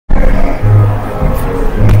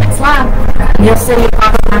You'll see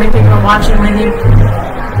how many people are watching with you.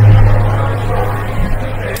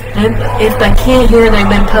 And if they can't hear, they've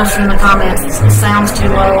been posting in the comments, the sound's too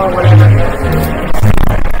low or whatever.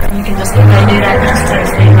 You can just, if they do that, just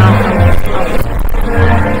text me and I'll come.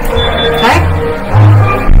 Okay?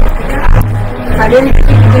 If I didn't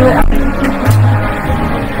do it,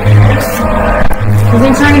 he's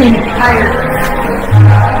in training. Tired.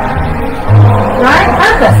 Right?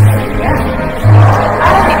 Purpose. Yeah. I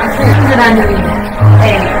don't think it's true that I knew you did.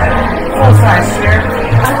 Hey, full size shirt.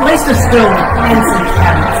 At least there's still fancy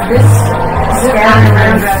cabinets. This scatter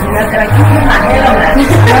around driving up, I keep putting my head on that.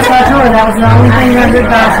 That's what I told her. That was the only thing I did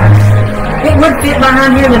about it. It would fit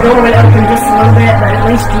behind here, and the door would open just a little bit, but at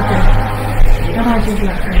least you can. Don't have to do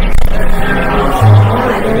it.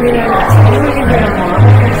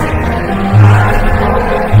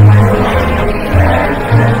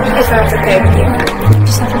 If that's okay with you.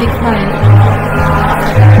 Just have to be quiet.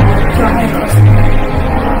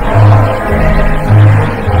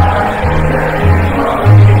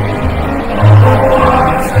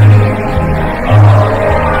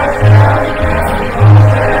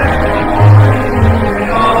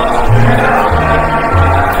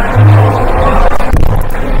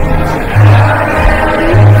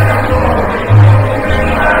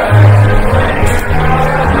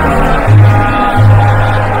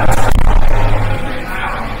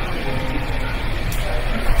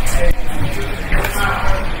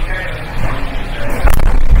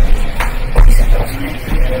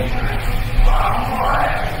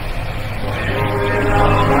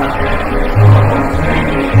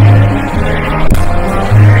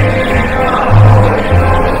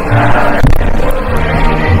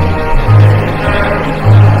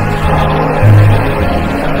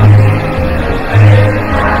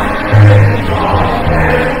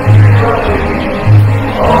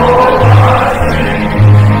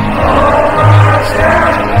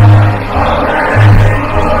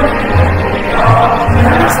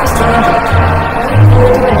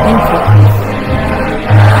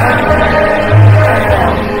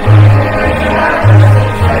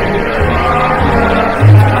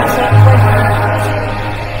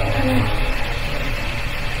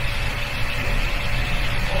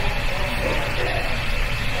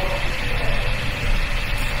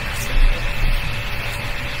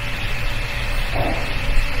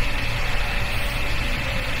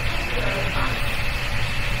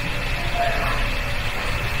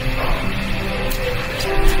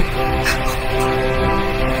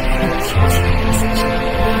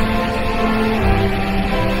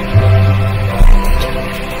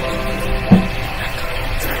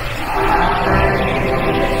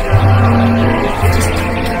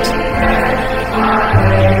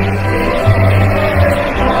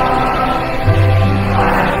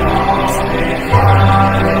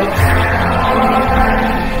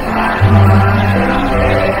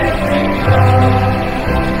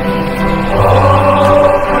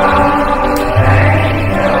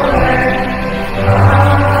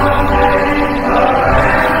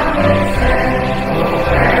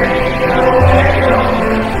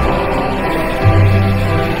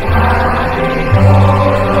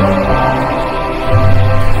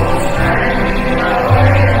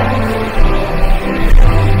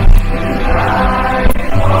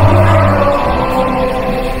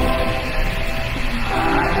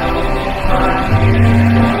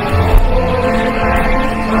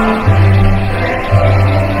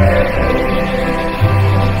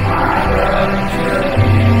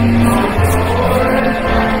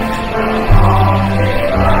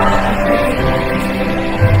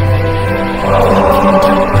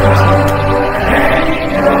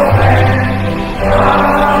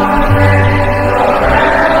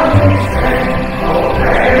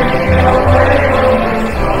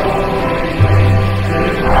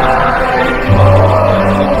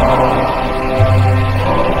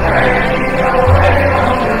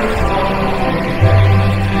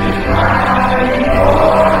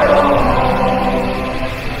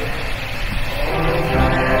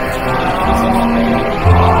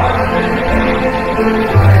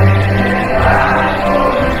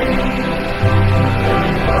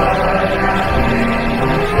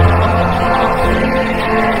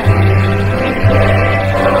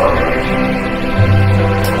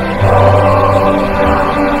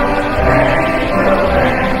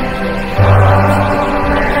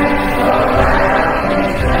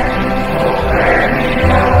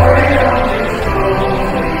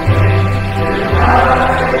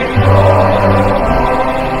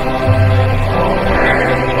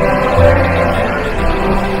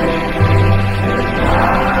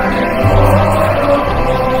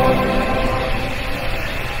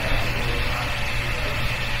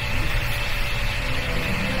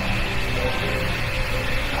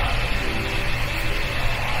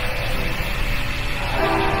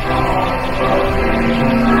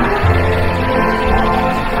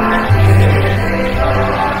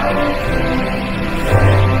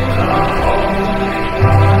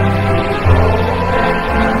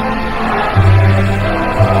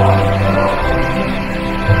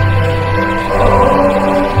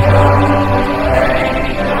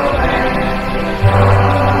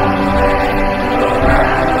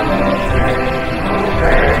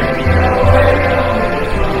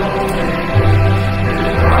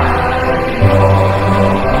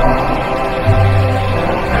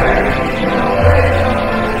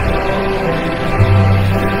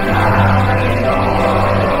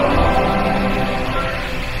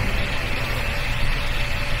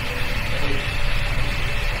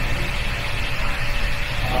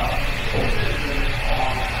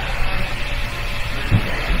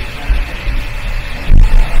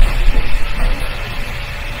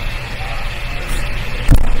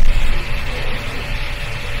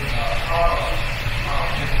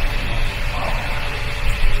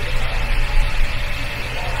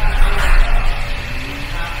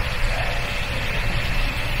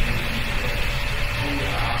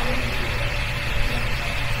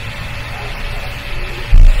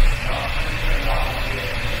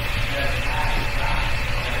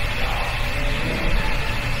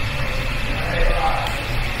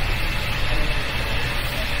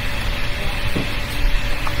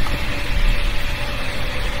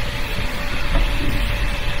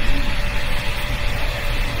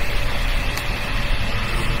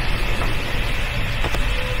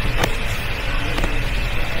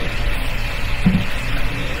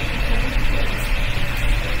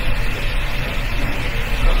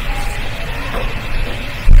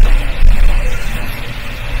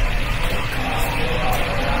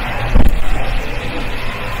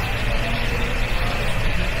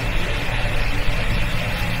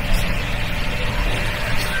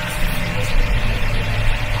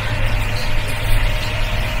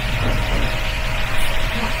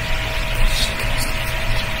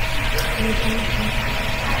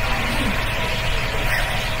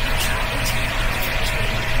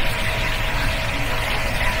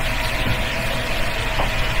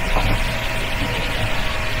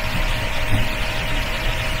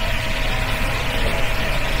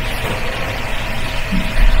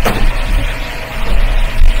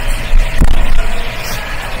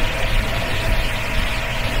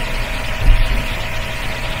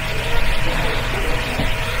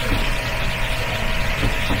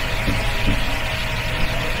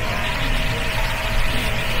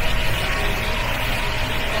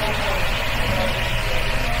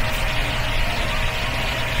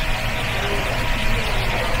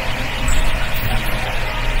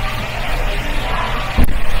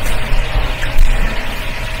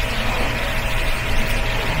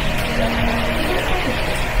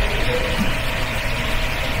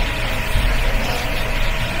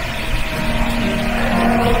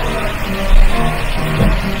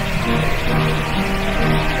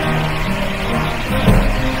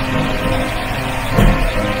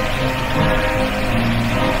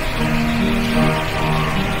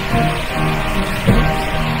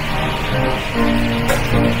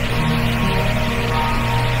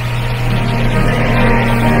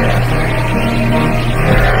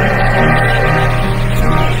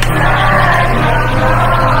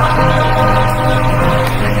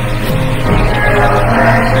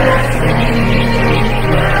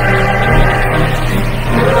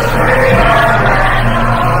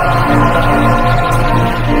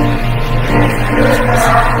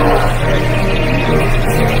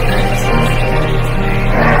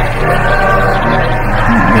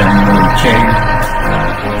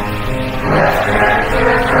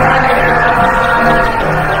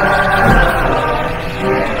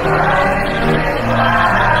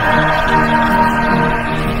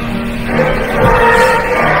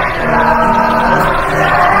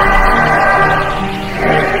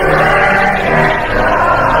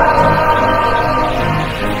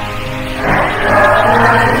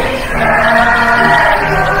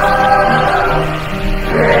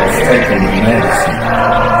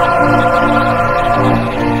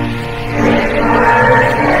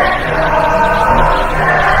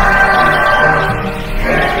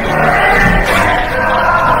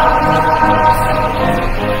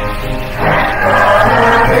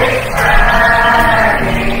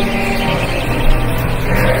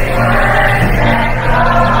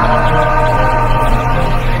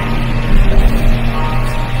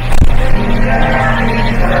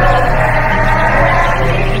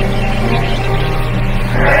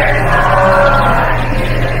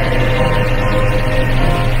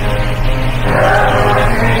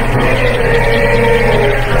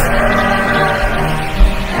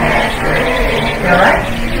 alright?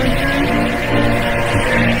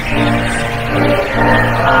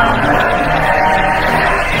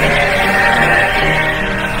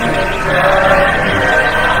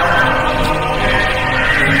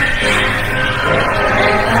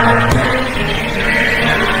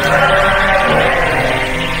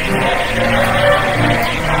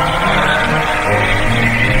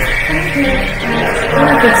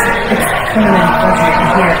 It's coming in closer to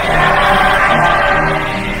here.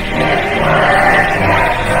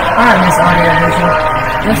 Alright, Miss Audio Visual.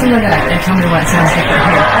 Listen to that and tell me what sounds different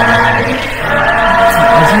here.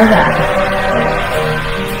 Listen to that.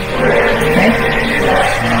 Okay?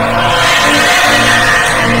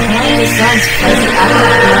 Well, this sounds fuzzy. I don't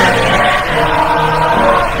know.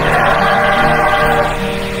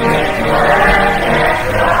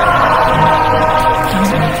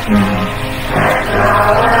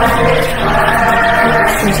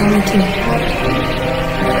 There's only two.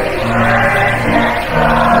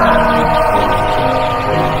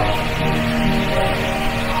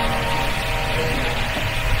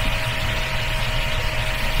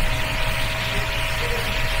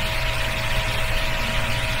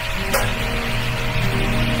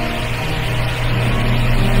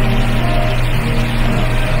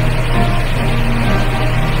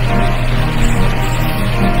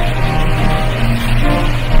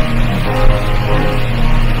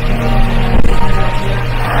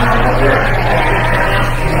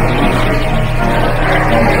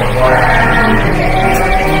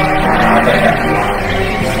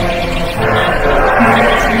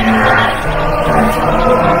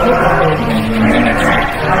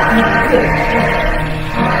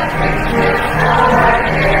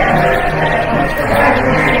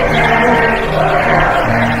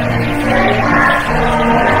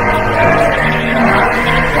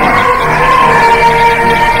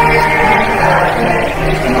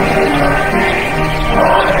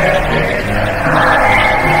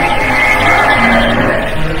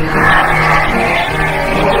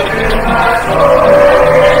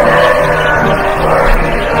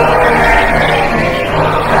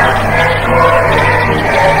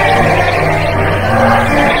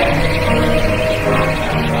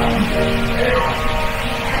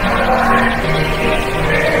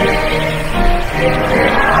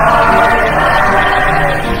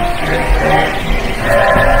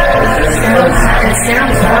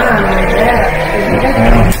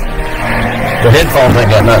 The headphones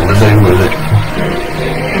ain't got nothing to do with it.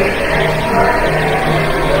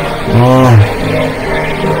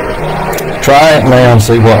 Try it now and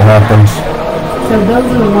see what happens. So those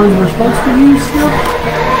are the ones we're supposed to use still?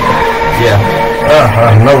 Yeah.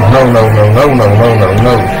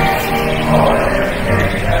 No.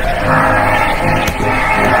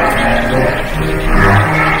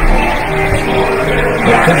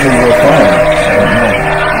 It could be your phone.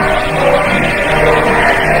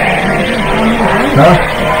 Huh?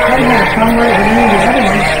 I had a problem with any of the other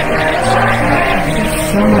ones. There's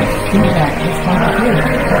so much feedback. It's hard to hear.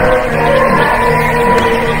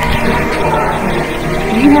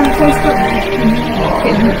 Do you have a Facebook?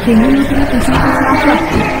 Can you look it up and see if it's not up?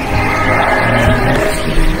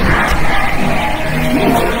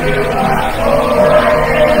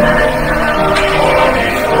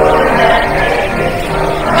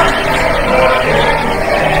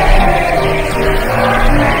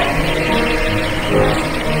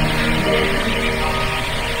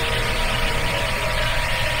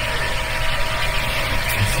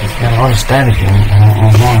 It's got a lot of static in it.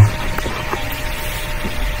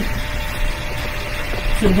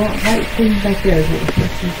 So that white thing back there is what we're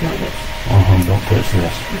supposed to use, not this. Don't touch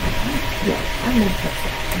this. Yeah, I'm going to touch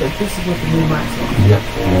that. But this is what the new mic's on. Yep.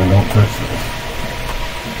 Yeah, don't touch this.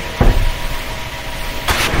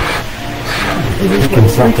 Is this Picking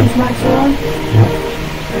what something. Richie's mics are on? Yep.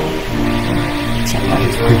 Something like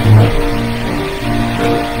it's picking up.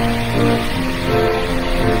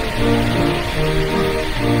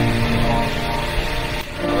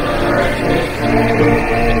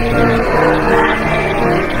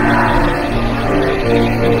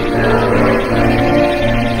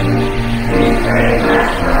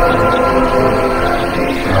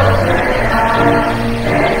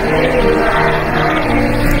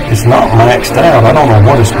 It's not maxed out. I don't know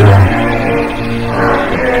what it's doing.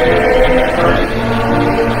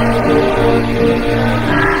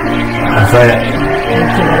 What's that?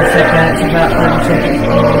 It's about 30 seconds.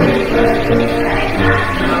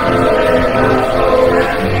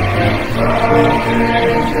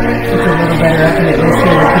 It's a little better. I can at least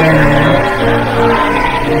hear the piano now.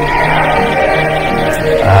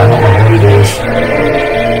 I don't know what it is.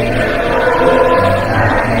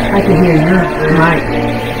 I can hear your mic.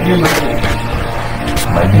 Your mic.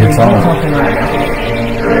 Maybe it's I'm on. talking right now.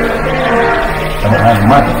 I don't have a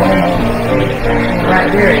microphone on. Right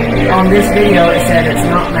there, on this video, it said it's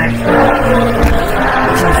not maxed out.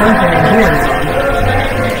 So something in here is on.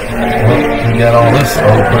 Well, you got all this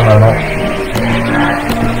open, I don't.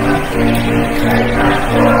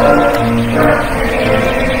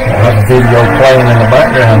 I have a video playing in the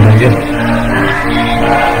background, do you?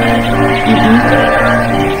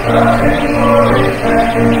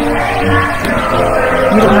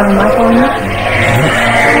 You don't have a mic on yet?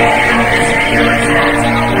 You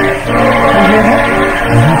hear that?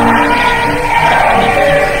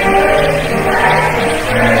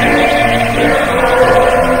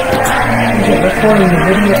 Is it recording the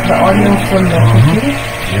video, the audio from the computer?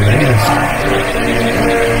 It is.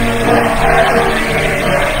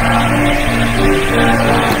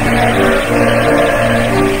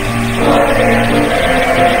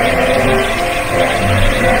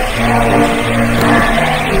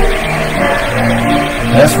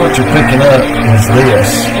 That's what you're picking up is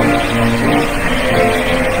this.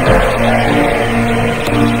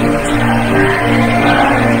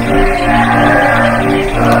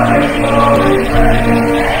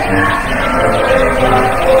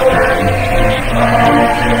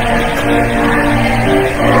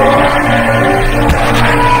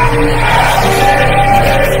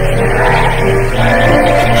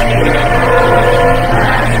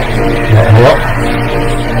 Yep.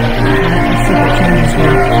 Let's see if it changes now.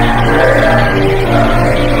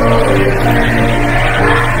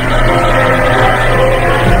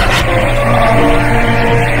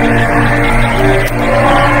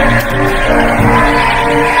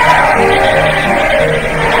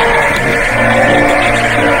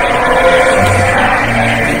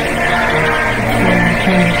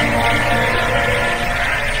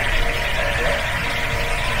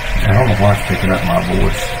 I don't know why it's picking up my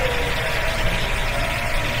voice.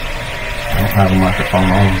 I don't have a microphone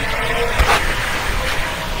on.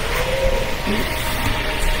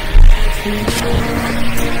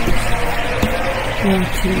 Go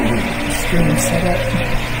to stream setup.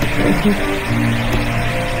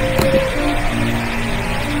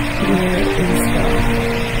 Where is the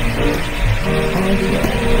audio?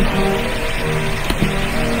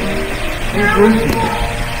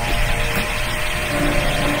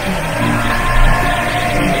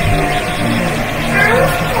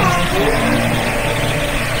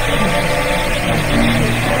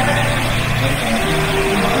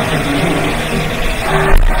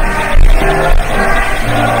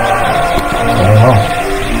 I don't know.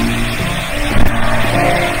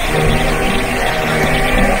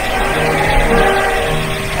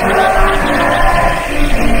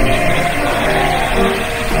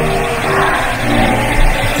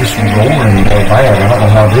 Just roaring so bad. I don't know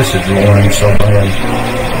how this is roaring so bad.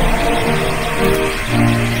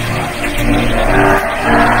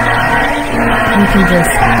 You can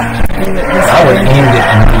just do it this I would way. end it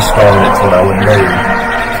and restart it. That's what I would do.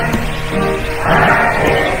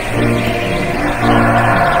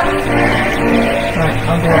 Right,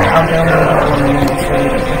 I'll do it. I'll download that one and then show you.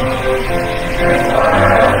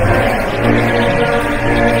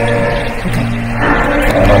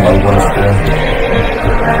 I don't know what it's doing.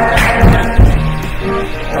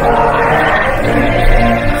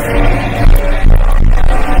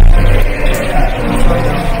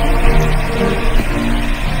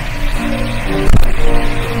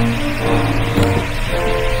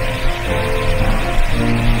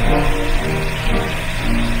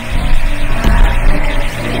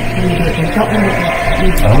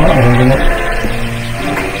 I'm not moving it.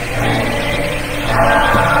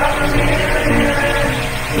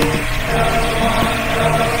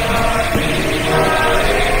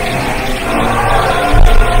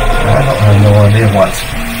 I have no idea what's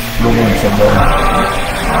going so bad.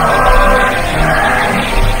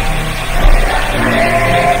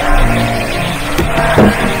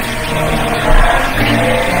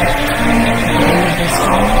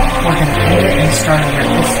 We're going to end it and start over.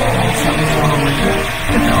 Something's wrong with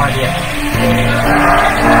the audio.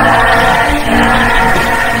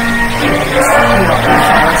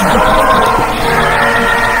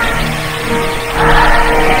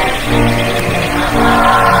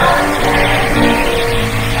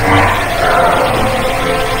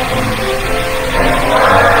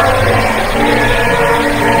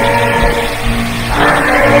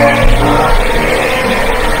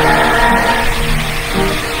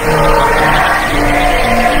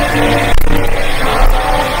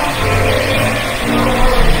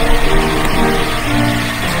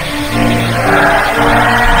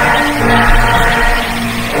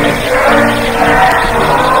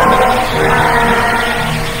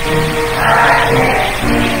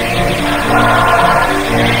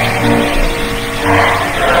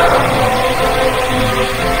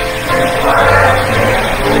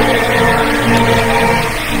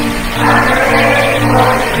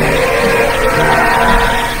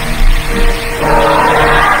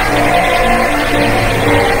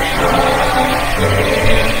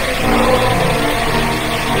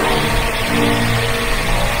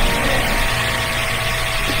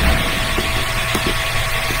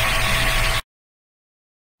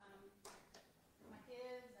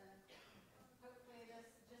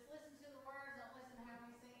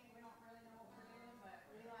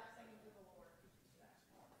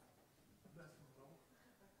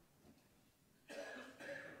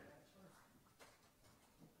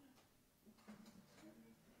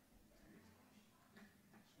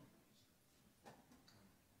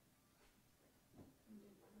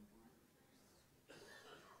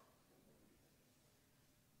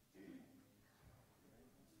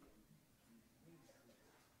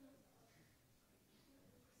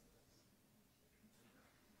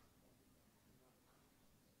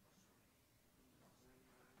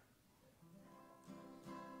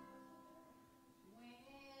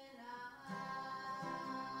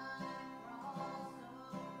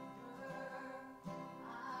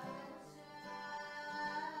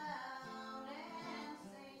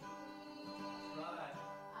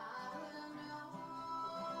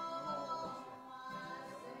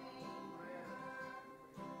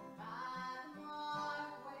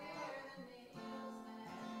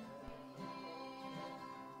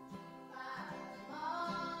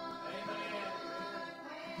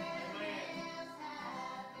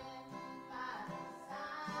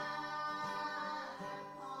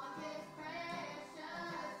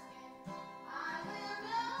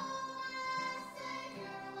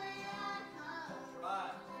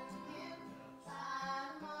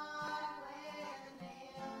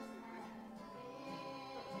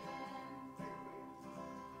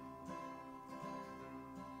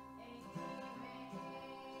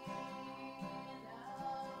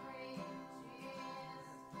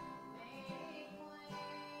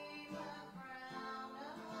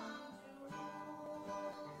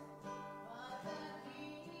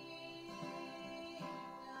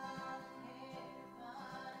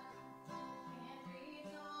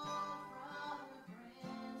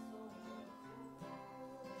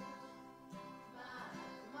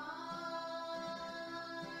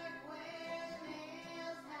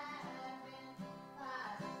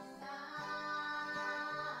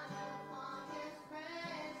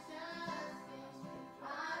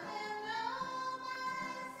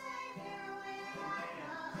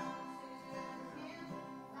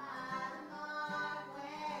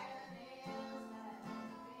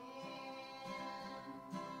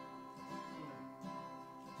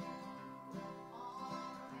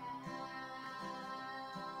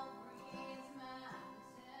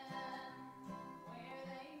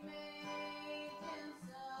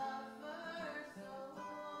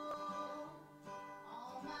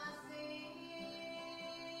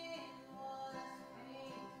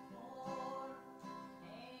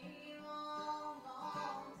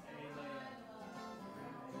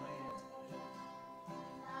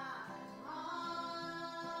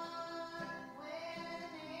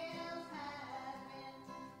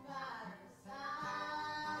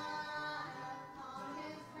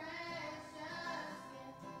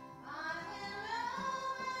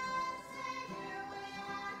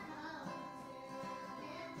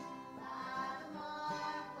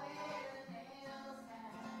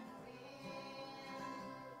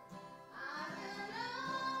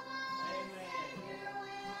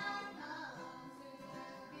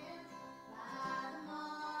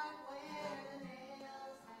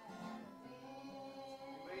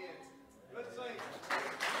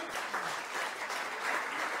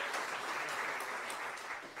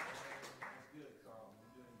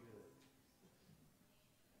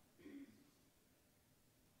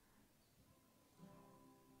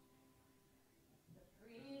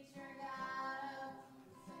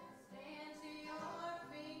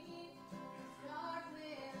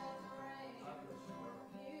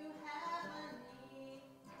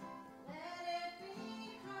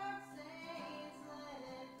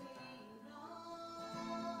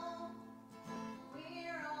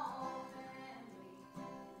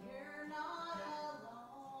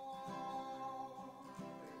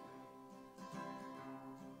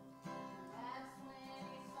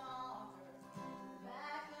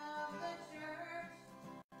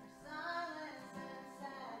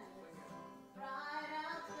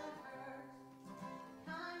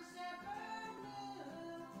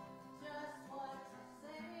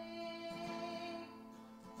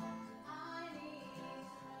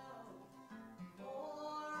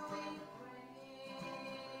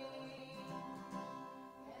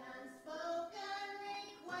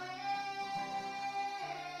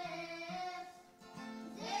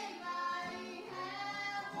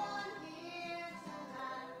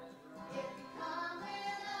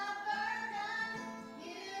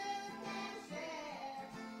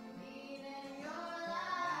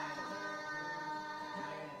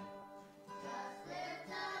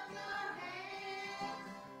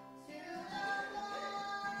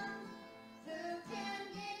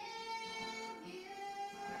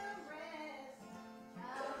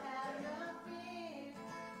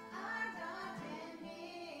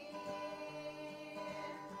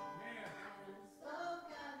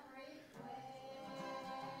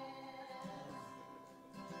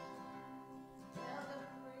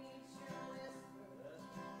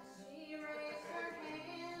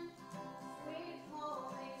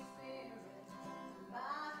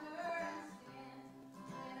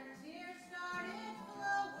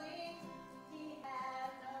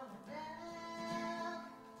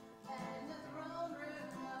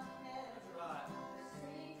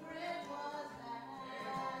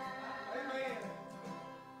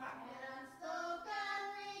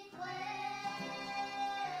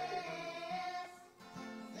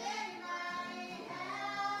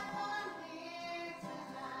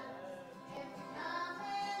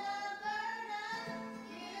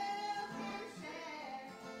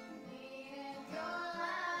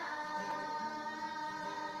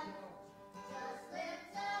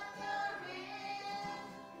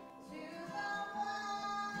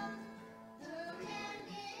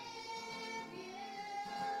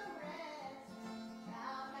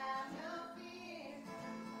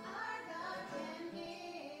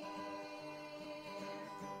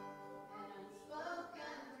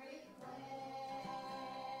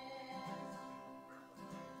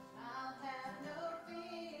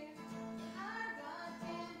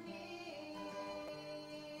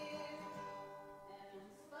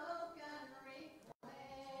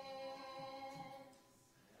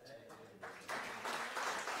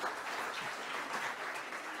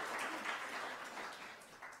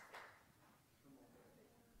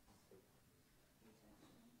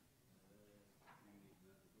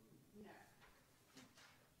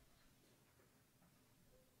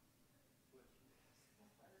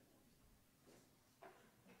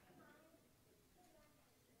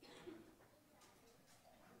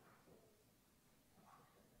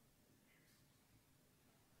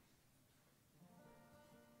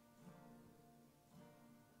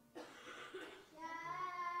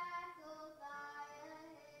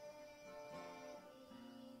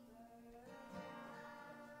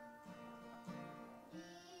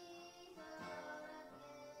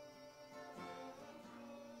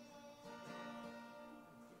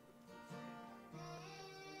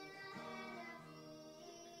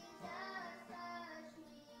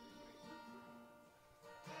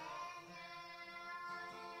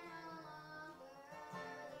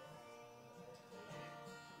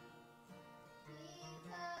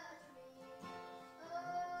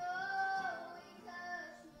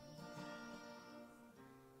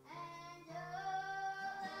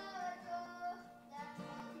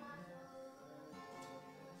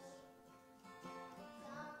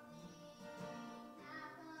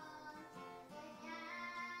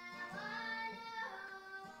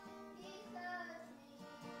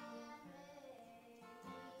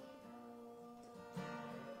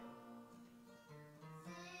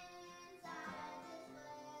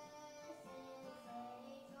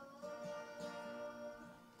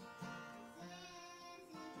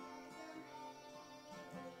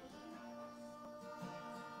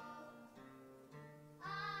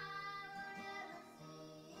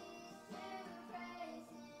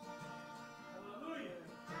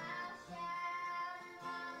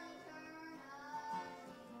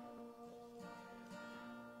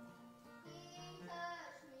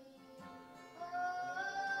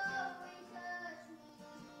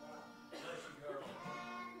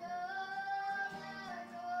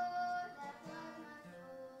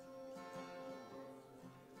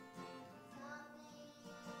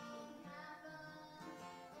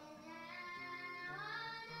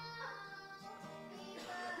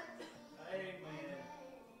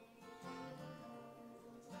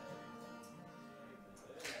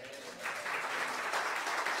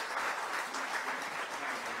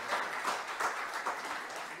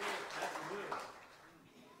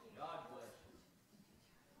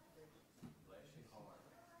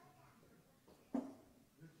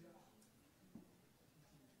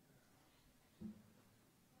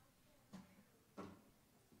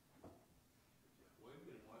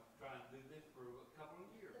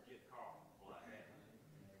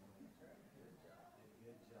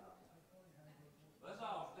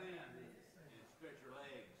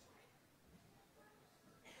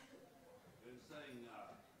 sing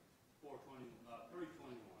 420,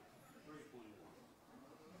 321. 321.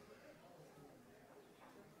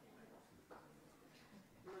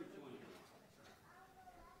 321.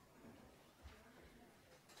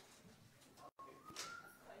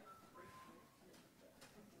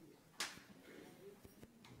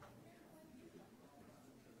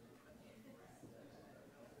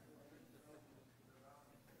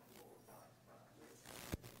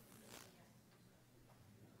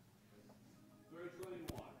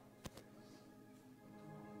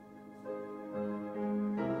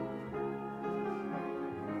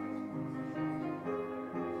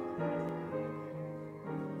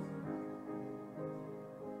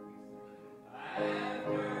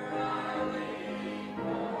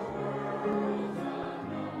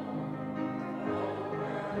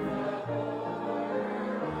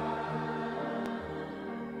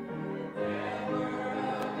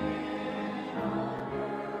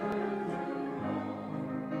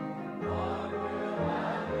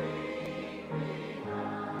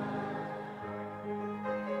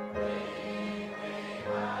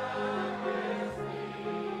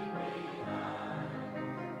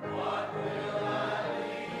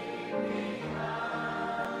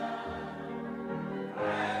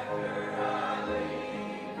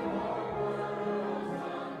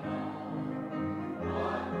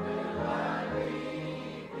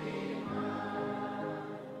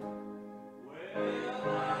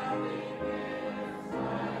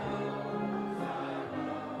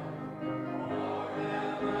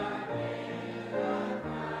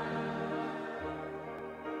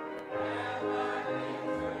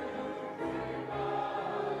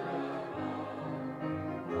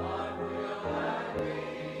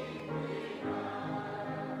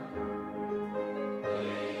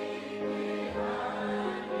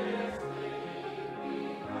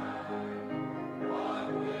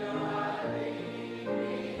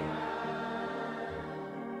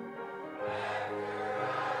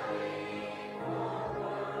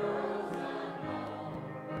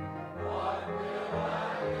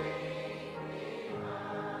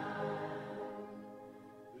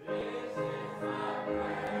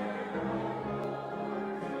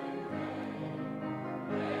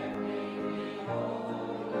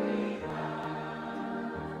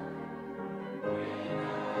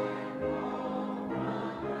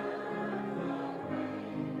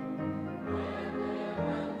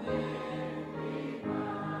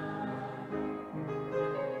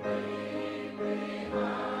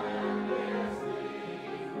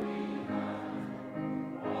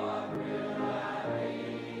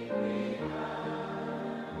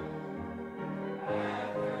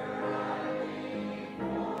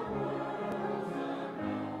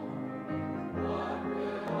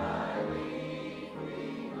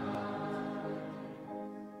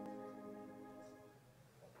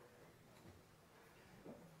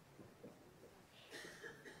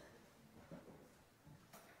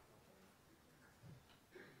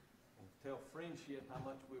 Tell Friendship how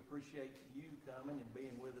much we appreciate you coming and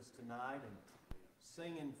being with us tonight and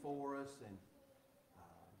singing for us and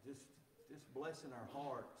just blessing our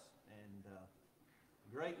hearts. And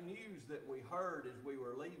great news that we heard as we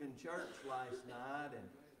were leaving church last night, and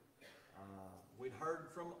we'd heard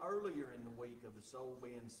from earlier in the week of the soul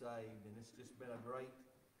being saved, and it's just been a great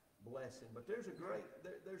blessing. But there's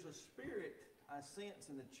a spirit I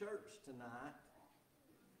sense in the church tonight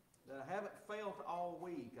that I haven't felt all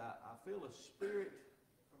week. I feel a spirit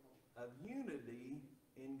of unity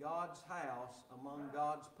in God's house among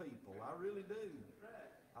God's people. I really do.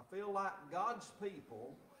 I feel like God's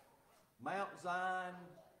people, Mount Zion,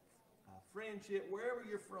 Friendship, wherever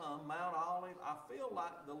you're from, Mount Olive, I feel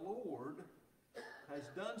like the Lord has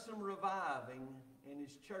done some reviving in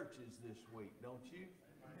His churches this week, don't you?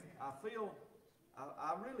 I feel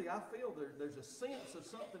there's a sense of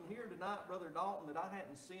something here tonight, Brother Dalton, that I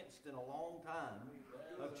hadn't sensed in a long time,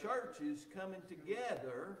 of churches coming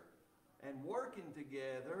together and working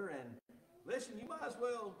together. And listen, you might as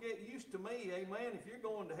well get used to me, amen. If you're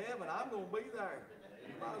going to heaven, I'm going to be there.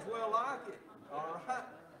 You might as well like it, all right?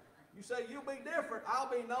 You say you'll be different,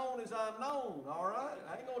 I'll be known as I'm known, all right?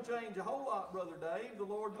 I ain't going to change a whole lot, Brother Dave. The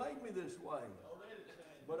Lord made me this way.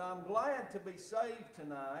 But I'm glad to be saved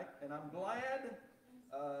tonight, and I'm glad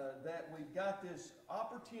that we've got this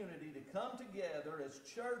opportunity to come together as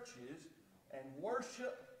churches and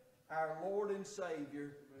worship our Lord and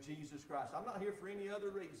Savior, Jesus Christ. I'm not here for any other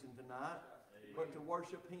reason tonight but to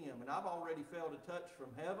worship Him. And I've already felt a touch from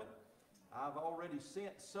heaven. I've already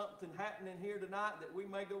sensed something happening here tonight that we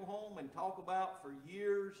may go home and talk about for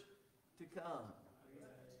years to come.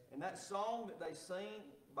 And that song that they sing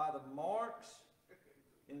by the Marks,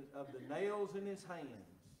 of the nails in his hands,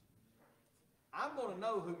 I'm going to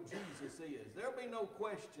know who Jesus is. There'll be no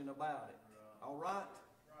question about it. All right?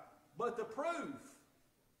 But the proof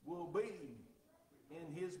will be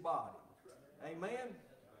in his body. Amen?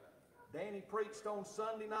 Danny preached on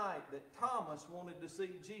Sunday night that Thomas wanted to see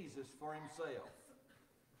Jesus for himself.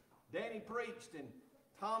 Danny preached and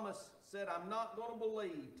Thomas said, I'm not going to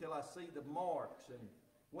believe till I see the marks. And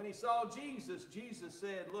when he saw Jesus, Jesus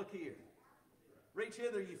said, look here. Reach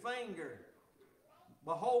hither your finger.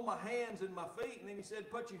 Behold my hands and my feet. And then he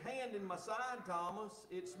said, put your hand in my side, Thomas.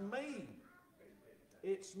 It's me.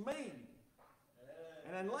 It's me.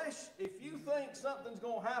 And if you think something's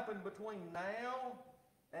going to happen between now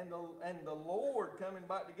and the Lord coming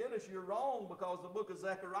back to get us, you're wrong, because the book of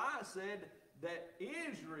Zechariah said that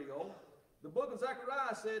Israel, the book of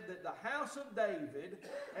Zechariah said that the house of David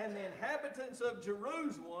and the inhabitants of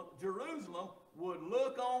Jerusalem would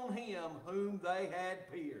look on him whom they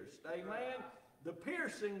had pierced. Amen? The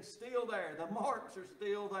piercing's still there. The marks are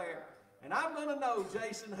still there. And I'm going to know,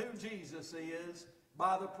 Jason, who Jesus is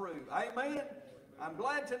by the proof. Amen? I'm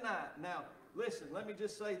glad tonight. Now, listen, let me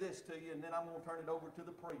just say this to you, and then I'm going to turn it over to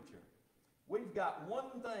the preacher. We've got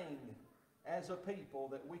one thing as a people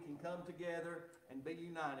that we can come together and be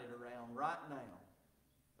united around right now.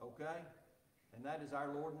 Okay? And that is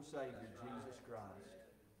our Lord and Savior, Jesus Christ.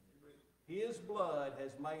 His blood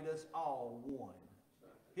has made us all one.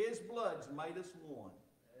 His blood's made us one.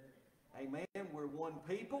 Amen? We're one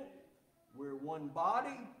people. We're one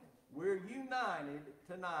body. We're united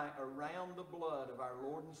tonight around the blood of our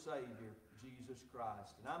Lord and Savior, Jesus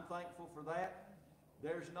Christ. And I'm thankful for that.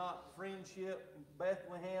 There's not friendship,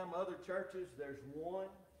 Bethlehem, other churches. There's one.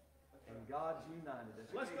 And God's united us.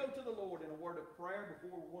 Let's go to the Lord in a word of prayer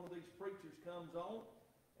before one of these preachers comes on.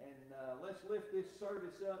 And let's lift this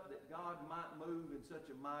service up that God might move in such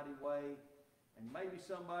a mighty way. And maybe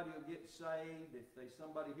somebody will get saved if there's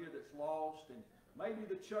somebody here that's lost. And maybe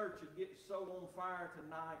the church will get so on fire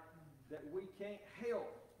tonight that we can't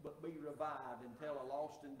help but be revived and tell a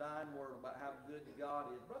lost and dying world about how good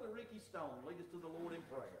God is. Brother Ricky Stone, lead us to the Lord in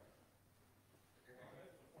prayer.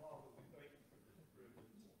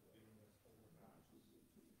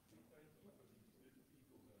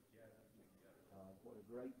 What a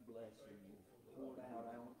great blessing you poured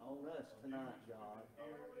out on us tonight, God.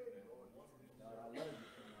 God, I love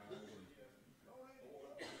you tonight.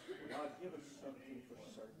 God, give us something for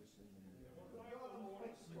service in the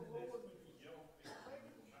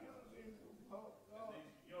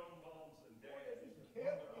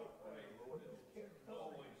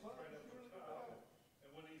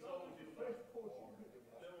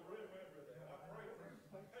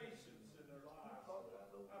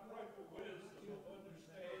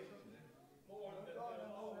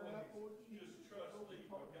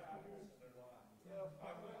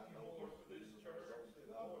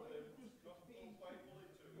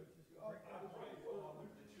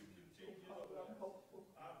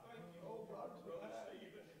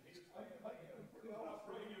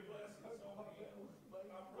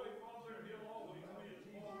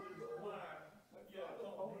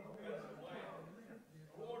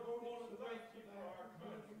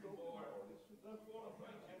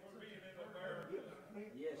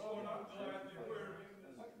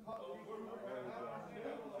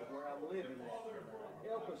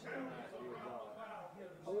help us tonight, dear God.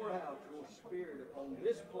 Pour out your Spirit upon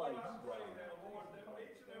this place, God. Lord, that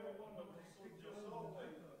each and every one of us will just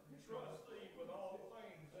always trust Thee with all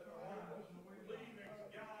things that are right. Lead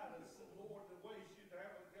and guide us, Lord, the way you should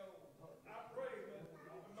have us go. I pray that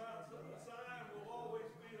the Mount Zion will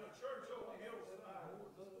always be a church on the hillside.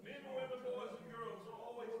 Men, women, boys, and girls will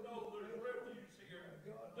always know there's refuge here.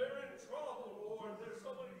 They're in trouble, Lord. There's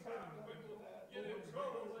so many times people get in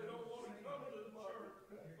trouble. They don't want to come to the church.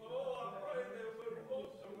 But oh, I pray they will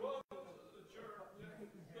want to run to the church.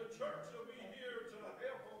 The church will be here to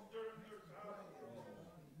help them during their time.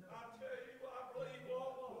 I tell you,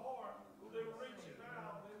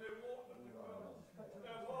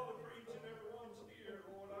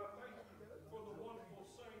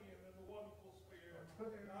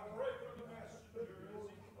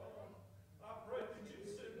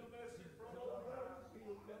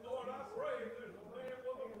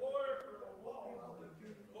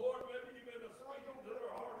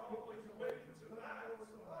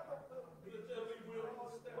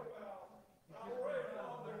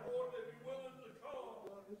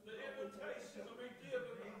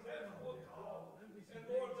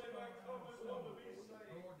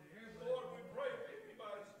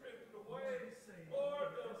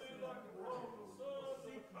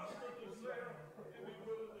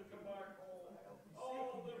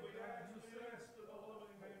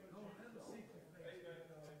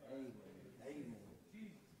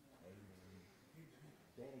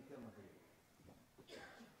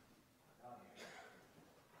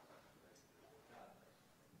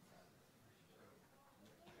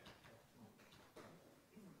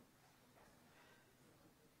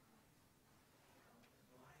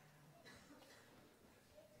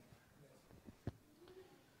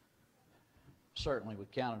 certainly we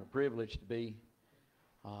count it a privilege to be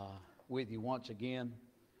with you once again.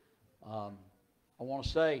 I want to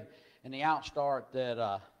say in the outstart that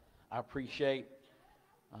I appreciate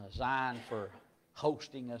Zion for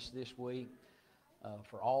hosting us this week,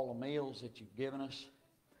 for all the meals that you've given us.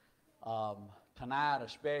 Tonight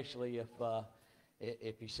especially,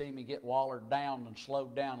 if you see me get watered down and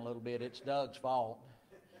slowed down a little bit, it's Doug's fault.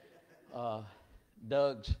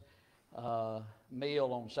 Doug's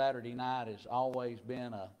meal on Saturday night has always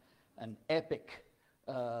been an epic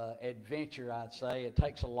adventure, I'd say. It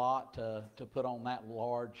takes a lot to put on that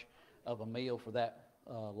large of a meal for that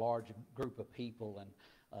large group of people, and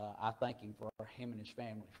I thank him for him and his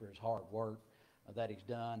family for his hard work that he's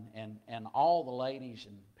done, and all the ladies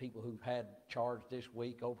and people who've had charge this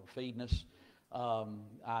week over feeding us.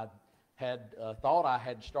 I had thought I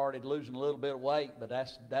had started losing a little bit of weight, but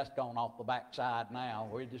that's gone off the backside now.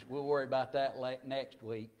 We'll worry about that next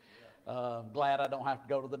week. Glad I don't have to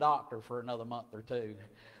go to the doctor for another month or two.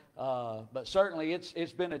 But certainly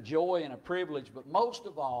it's been a joy and a privilege. But most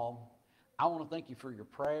of all, I want to thank you for your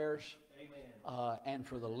prayers and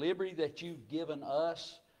for the liberty that you've given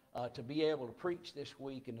us to be able to preach this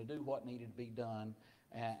week and to do what needed to be done.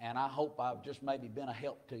 And I hope I've just maybe been a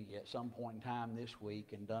help to you at some point in time this week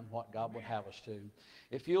and done what God would have us to.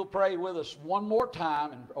 If you'll pray with us one more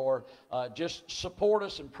time, or just support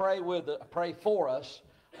us and pray for us.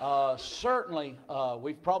 Certainly,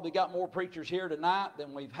 we've probably got more preachers here tonight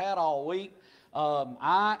than we've had all week.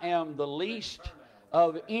 I am the least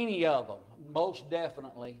of any of them, most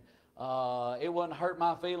definitely. It wouldn't hurt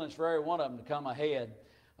my feelings for every one of them to come ahead.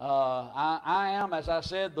 I am, as I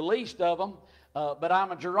said, the least of them. But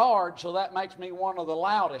I'm a Jarrard, so that makes me one of the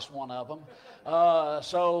loudest one of them. I'm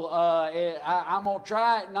going to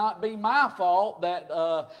try it not be my fault that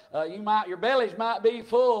your bellies might be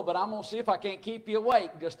full, but I'm going to see if I can't keep you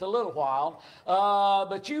awake just a little while.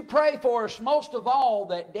 But you pray for us most of all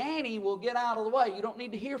that Danny will get out of the way. You don't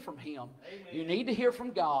need to hear from him. Amen. You need to hear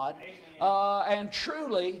from God. And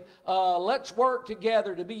truly, let's work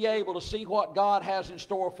together to be able to see what God has in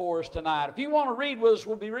store for us tonight. If you want to read with us,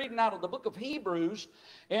 we'll be reading out of the book of Hebrews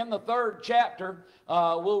in the 3rd chapter.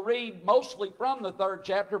 We'll read mostly from the 3rd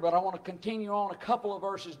chapter, but I want to continue on a couple of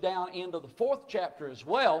verses down into the 4th chapter as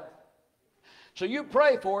well. So you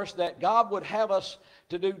pray for us that God would have us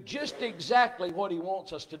to do just exactly what He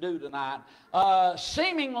wants us to do tonight.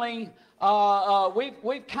 Seemingly,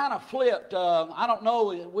 we've kind of flipped. I don't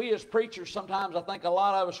know, we as preachers sometimes, I think a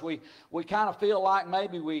lot of us, we kind of feel like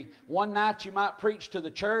maybe one night you might preach to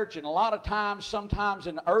the church, and a lot of times, sometimes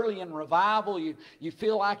early in revival, you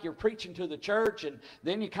feel like you're preaching to the church, and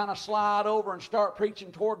then you kind of slide over and start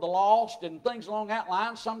preaching toward the lost and things along that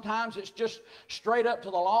line. Sometimes it's just straight up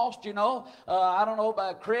to the lost, you know. I don't know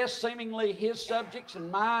about Chris, seemingly his subjects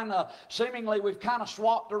and mine, seemingly we've kind of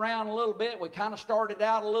swapped around a little bit. We kind of started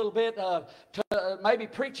out a little bit to maybe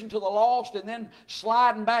preaching to the lost, and then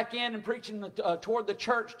sliding back in and preaching toward the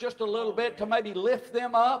church just a little bit to maybe lift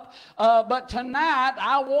them up. But tonight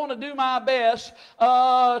I want to do my best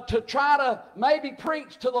to try to maybe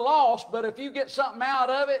preach to the lost, but if you get something out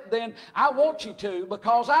of it, then I want you to,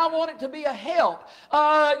 because I want it to be a help.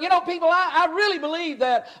 You know, people, I really believe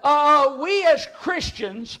that we as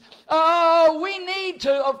Christians, we need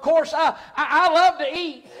to, of course, I love to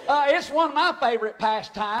eat. It's one of my favorite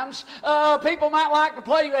pastimes. People might like to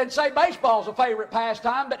play and say baseball's a favorite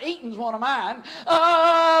pastime, but eating's one of mine.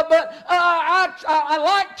 I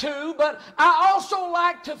like to, but I also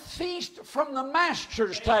like to feast from the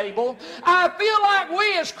Master's table. I feel like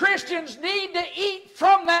we as Christians need to eat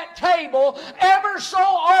from that table ever so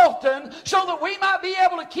often so that we might be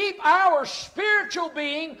able to keep our spiritual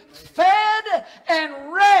being fed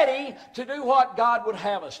and ready to do what God would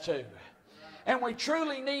have us to. And we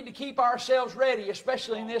truly need to keep ourselves ready,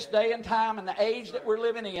 especially in this day and time and the age that we're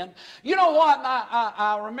living in. You know what?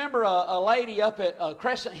 I remember a lady up at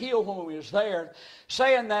Crescent Hill when we was there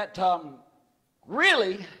saying that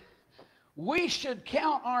really we should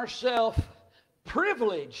count ourselves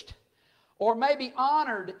privileged or maybe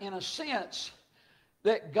honored in a sense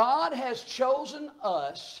that God has chosen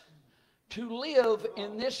us to live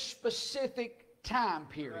in this specific time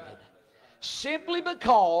period. Simply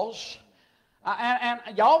because... And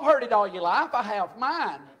y'all have heard it all your life. I have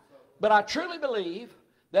mine. But I truly believe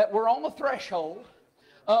that we're on the threshold.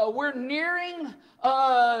 We're nearing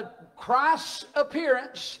Christ's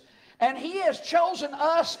appearance. And He has chosen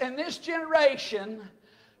us in this generation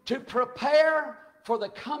to prepare for the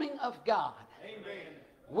coming of God. Amen.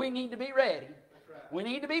 We need to be ready. We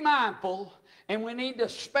need to be mindful. And we need to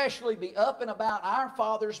especially be up and about our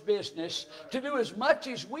Father's business to do as much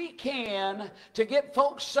as we can to get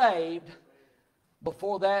folks saved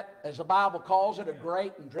before that, as the Bible calls it, a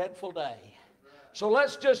great and dreadful day. So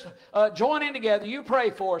let's just join in together. You pray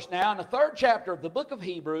for us now in the 3rd chapter of the book of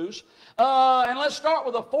Hebrews. And let's start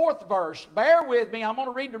with the 4th verse. Bear with me. I'm going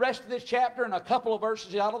to read the rest of this chapter and a couple of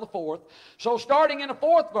verses out of the 4th. So starting in the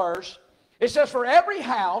 4th verse, it says, "For every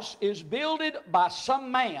house is builded by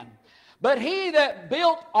some man, but he that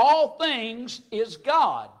built all things is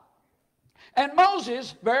God. And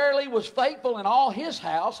Moses verily was faithful in all his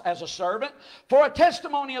house as a servant for a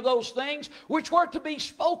testimony of those things which were to be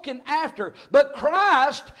spoken after. But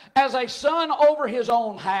Christ as a son over his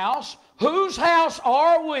own house, whose house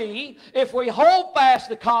are we, if we hold fast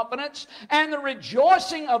the confidence and the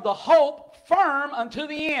rejoicing of the hope firm unto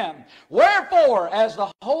the end. Wherefore, as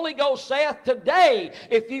the Holy Ghost saith, today,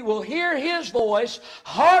 if you will hear his voice,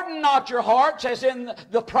 harden not your hearts as in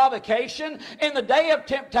the provocation, in the day of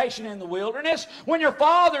temptation in the wilderness, when your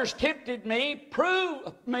fathers tempted me,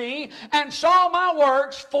 proved me, and saw my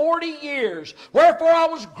works 40 years. Wherefore I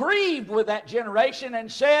was grieved with that generation,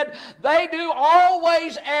 and said, they do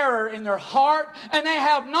always err in their heart, and they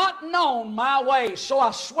have not known my ways. So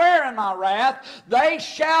I swear in my wrath, they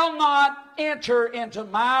shall not enter into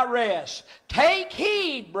my rest. Take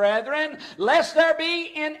heed, brethren, lest there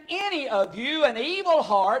be in any of you an evil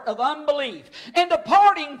heart of unbelief, in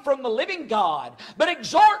departing from the living God. But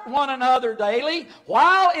exhort one another daily,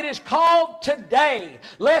 while it is called today,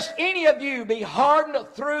 lest any of you be hardened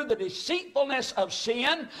through the deceitfulness of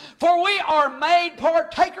sin. For we are made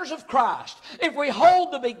partakers of Christ, if we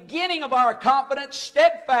hold the beginning of our confidence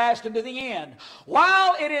steadfast unto the end.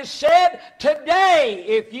 While it is said, today,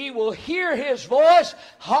 if ye will hear his voice,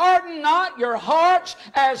 harden not your hearts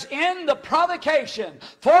as in the provocation.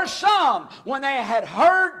 For some, when they had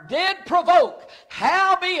heard, did provoke.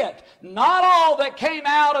 Howbeit, not all that came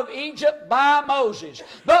out of Egypt by Moses,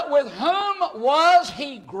 but with whom was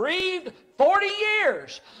he grieved 40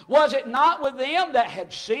 years? Was it not with them that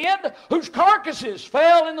had sinned, whose carcasses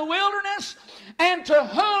fell in the wilderness? And to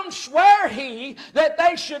whom sware he that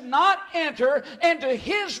they should not enter into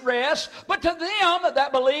his rest, but to them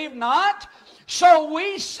that believed not? So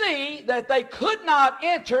we see that they could not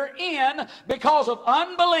enter in because of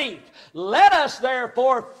unbelief. Let us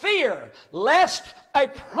therefore fear, lest a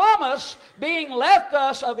promise being left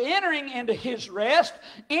us of entering into his rest,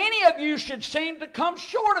 any of you should seem to come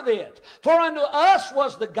short of it. For unto us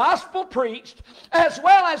was the gospel preached, as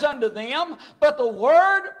well as unto them, but the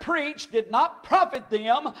word preached did not profit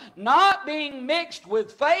them, not being mixed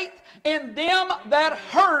with faith in them that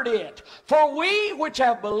heard it. For we which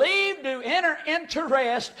have believed do enter into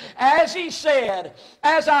rest, as he said,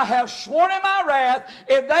 as I have sworn in my wrath,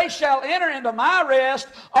 if they shall enter into my rest,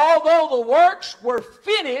 although the works were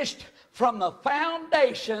finished from the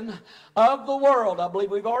foundation of the world. I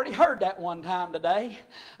believe we've already heard that one time today.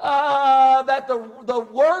 That the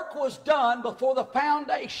work was done before the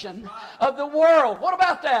foundation of the world. What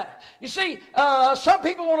about that? You see, some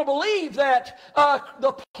people want to believe that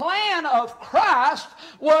the plan of Christ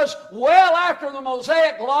was well after the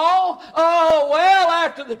Mosaic Law, well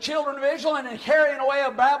after the children of Israel and the carrying away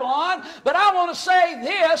of Babylon. But I want to say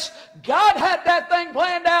this, God had that thing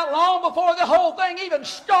planned out long before the whole thing even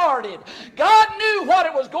started. God knew what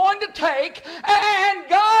it was going to take, and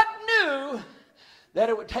God knew that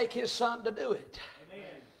it would take his son to do it. Amen.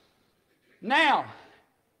 Now,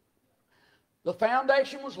 the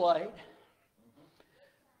foundation was laid.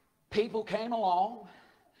 People came along.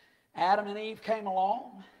 Adam and Eve came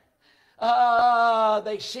along.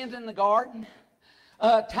 They sinned in the garden.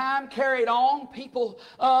 Time carried on. People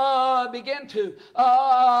began to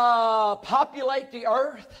populate the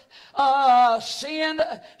earth. Sin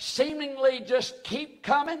seemingly just keep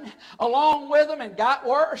coming along with them and got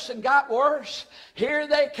worse and got worse. Here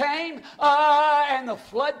they came, and the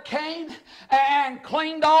flood came and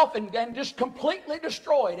cleaned off and just completely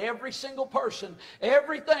destroyed every single person,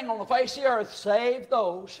 everything on the face of the earth, save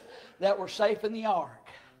those that were safe in the ark.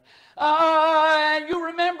 And you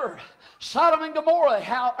remember Sodom and Gomorrah,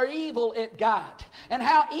 how evil it got, and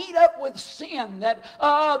how eat up with sin that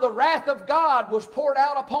the wrath of God was poured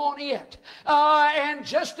out upon it. And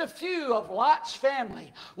just a few of Lot's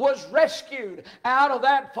family was rescued out of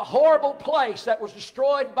that horrible place that was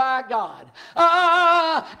destroyed by God.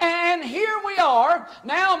 And here we are.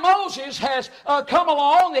 Now Moses has come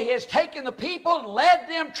along. He has taken the people and led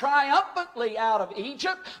them triumphantly out of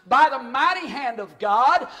Egypt by the mighty hand of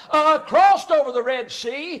God, crossed over the Red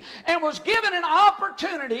Sea, and was given an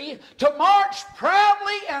opportunity to march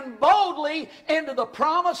proudly and boldly into the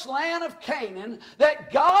promised land of Canaan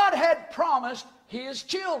that God had promised his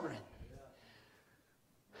children.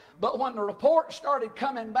 But when the report started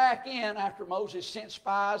coming back in after Moses sent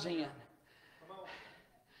spies in,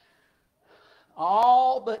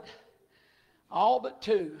 all but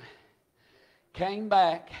 2 came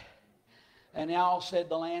back, and they all said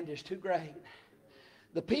the land is too great.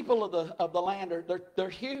 The people of the land they're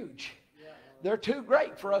huge. They're too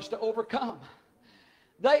great for us to overcome.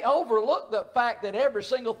 They overlooked the fact that every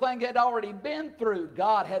single thing they'd already been through,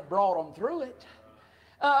 God had brought them through it.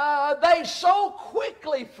 They so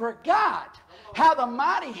quickly forgot how the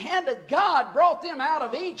mighty hand of God brought them out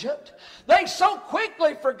of Egypt. They so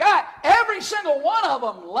quickly forgot. Every single one of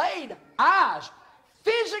them laid eyes,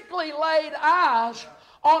 physically laid eyes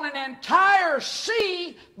on an entire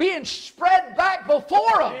sea being spread back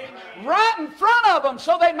before them, right in front of them,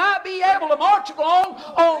 so they might be able to march along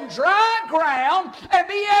on dry ground and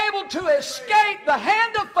be able to escape the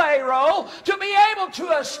hand of Pharaoh, to be able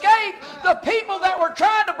to escape the people that were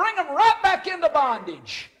trying to bring them right back into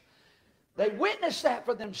bondage. They witnessed that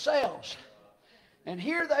for themselves. And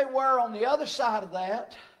here they were on the other side of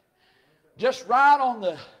that, just right on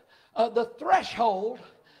the threshold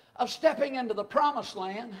of stepping into the promised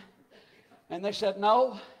land. And they said,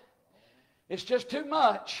 no, it's just too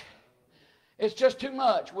much. It's just too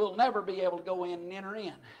much. We'll never be able to go in and enter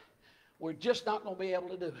in. We're just not going to be able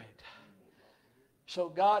to do it. So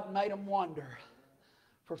God made them wander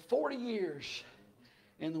for 40 years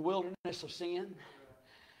in the wilderness of sin.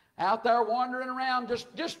 Out there wandering around,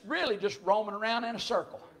 just really roaming around in a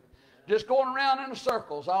circle. Just going around in a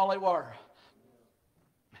circle is all they were.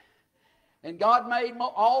 And God made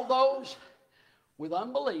all those with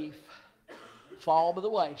unbelief fall by the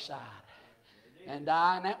wayside and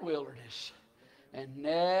die in that wilderness, and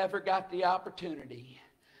never got the opportunity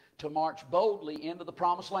to march boldly into the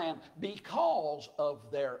promised land because of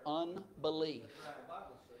their unbelief.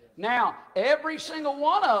 Now, every single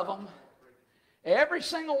one of them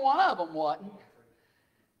wasn't.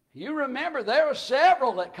 You remember there were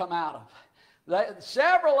several that come out of,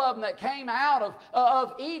 several of them that came out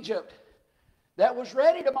of Egypt that was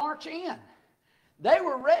ready to march in. They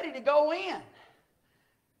were ready to go in.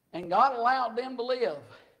 And God allowed them to live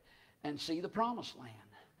and see the promised land.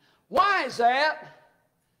 Why is that?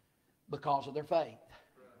 Because of their faith.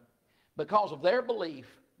 Because of their belief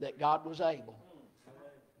that God was able.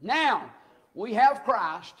 Now, we have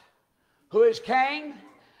Christ, who has came,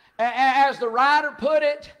 as the writer put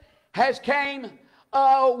it, has came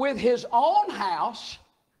with his own house.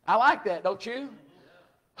 I like that, don't you?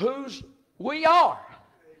 Whose we are.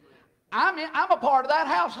 I'm a part of that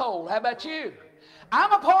household. How about you?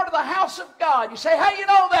 I'm a part of the house of God. You say, how you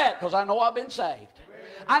know that? Because I know I've been saved.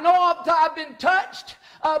 I know I've been touched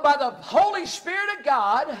by the Holy Spirit of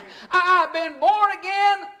God. I've been born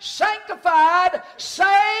again, sanctified,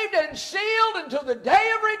 saved, and sealed until the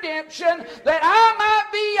day of redemption, that I might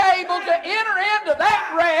be able to enter into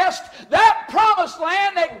that rest, that promised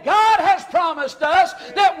land that God has promised us,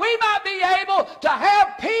 that we might be able to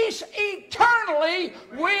have peace eternally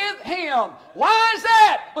with Him. Why is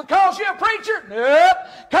that? Because you're a preacher? Nope.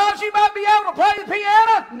 Because you might be able to play the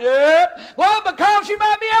piano? Nope. Well, because you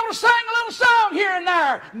might be able to sing a little song here and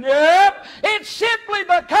there? Nope. It's simply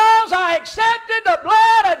because I accepted the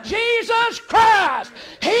blood of Jesus Christ.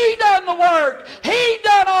 He done the work. He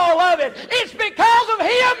done all of it. It's because of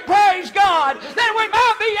Him, praise God, that we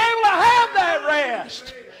might be able to have that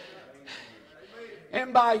rest.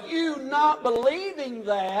 And by you not believing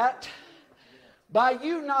that, by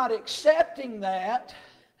you not accepting that,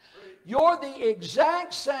 you're the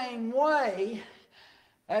exact same way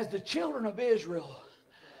as the children of Israel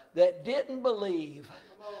that didn't believe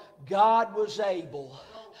God was able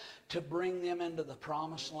to bring them into the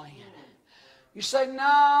promised land. You say,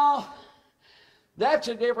 no, that's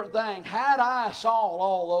a different thing. Had I saw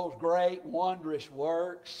all those great wondrous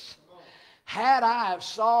works, had I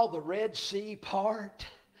saw the Red Sea part,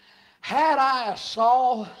 had I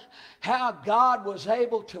saw how God was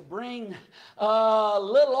able to bring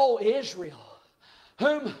little old Israel,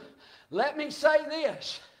 whom, let me say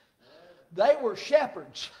this, they were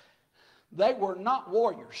shepherds. They were not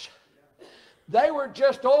warriors. They were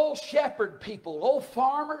just old shepherd people, old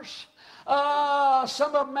farmers.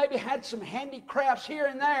 Some of them maybe had some handicrafts here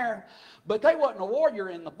and there, but they wasn't a warrior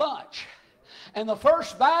in the bunch. And the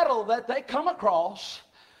first battle that they come across,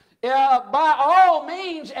 by all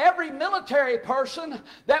means, every military person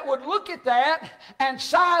that would look at that and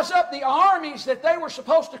size up the armies that they were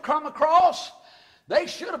supposed to come across, they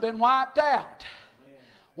should have been wiped out.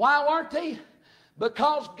 Why weren't they?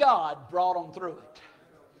 Because God brought them through it.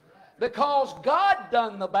 Because God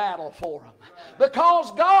done the battle for them.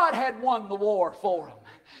 Because God had won the war for them.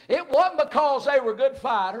 It wasn't because they were good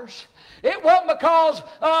fighters. It wasn't because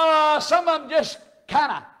some of them just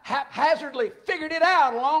kind of haphazardly figured it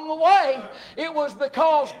out along the way. It was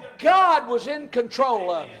because God was in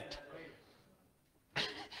control of it.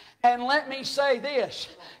 And let me say this,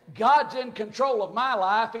 God's in control of my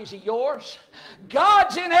life. Is He yours?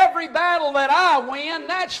 God's in every battle that I win,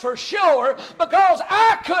 that's for sure, because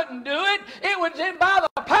I couldn't do it. It was by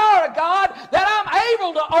the power of God that I'm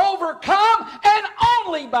able to overcome, and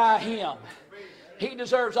only by Him. He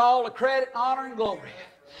deserves all the credit, honor, and glory.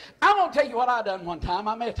 I want to tell you what I done one time.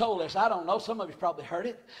 I may have told this. I don't know. Some of you's probably heard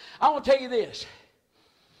it. I want to tell you this.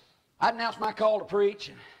 I announced my call to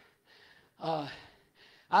preach. And,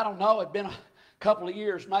 I don't know. It'd been a couple of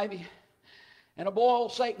years maybe. And a boy,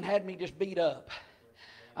 old Satan had me just beat up.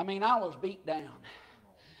 I mean, I was beat down.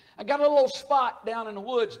 I got a little spot down in the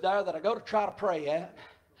woods there that I go to try to pray at.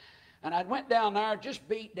 And I went down there just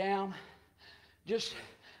beat down. Just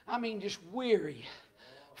weary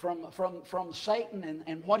from Satan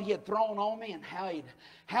and what he had thrown on me, and how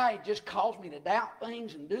he'd just caused me to doubt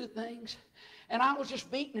things and do things. And I was just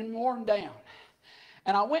beaten and worn down.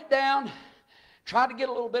 And I went down, tried to get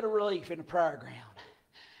a little bit of relief in the prayer ground.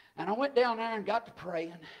 And I went down there and got to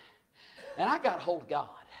praying. And I got a hold of God.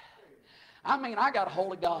 I mean, I got a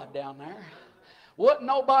hold of God down there. Wasn't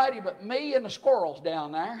nobody but me and the squirrels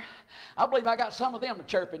down there. I believe I got some of them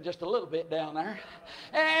chirping just a little bit down there.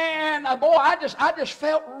 And boy, I just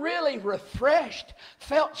felt really refreshed,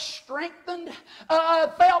 felt strengthened,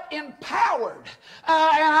 felt empowered.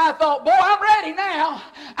 And I thought, boy, I'm ready now.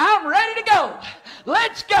 I'm ready to go.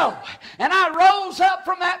 Let's go. And I rose up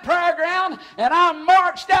from that prayer ground and I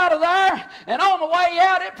marched out of there. And on the way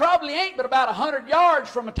out, it probably ain't but about 100 yards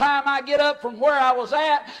from the time I get up from where I was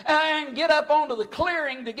at and get up onto the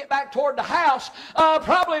clearing to get back toward the house.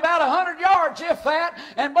 Probably about 100 yards, if that.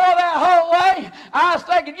 And boy, that whole way, I was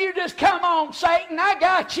thinking, you just come on, Satan. I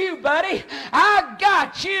got you, buddy. I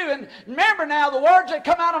got you. And remember now, the words that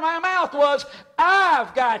come out of my mouth was,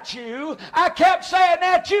 I've got you. I kept saying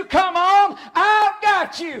that. You come on. I've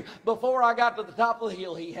got you. Before I got to the top of the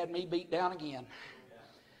hill, he had me beat down again.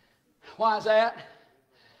 Why is that?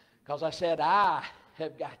 Because I said, I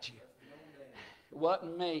have got you. It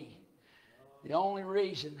wasn't me. The only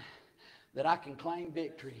reason that I can claim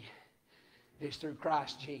victory is through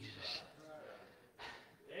Christ Jesus.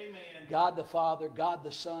 Amen. God the Father, God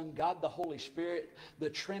the Son, God the Holy Spirit, the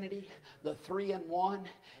Trinity, the three in one.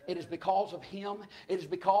 It is because of Him, it is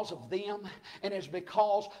because of them, and it is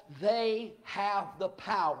because they have the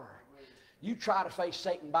power. You try to face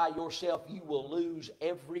Satan by yourself, you will lose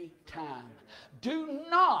every time. Do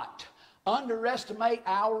not underestimate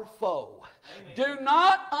our foe. Do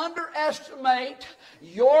not underestimate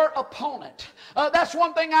your opponent. That's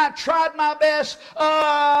one thing I tried my best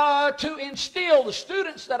to instill the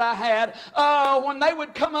students that I had when they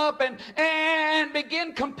would come up and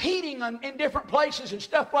begin competing in different places and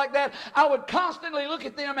stuff like that. I would constantly look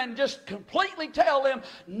at them and just completely tell them,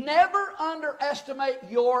 never underestimate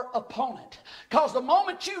your opponent. Because the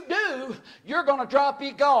moment you do, you're going to drop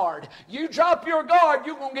your guard. You drop your guard,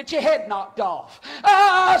 you're going to get your head knocked off.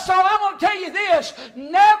 So I'm going to tell you this,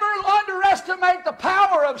 never underestimate the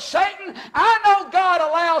power of Satan. I know God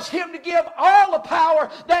allows him to give all the power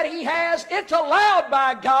that he has. It's allowed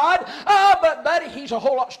by God. But buddy, he's a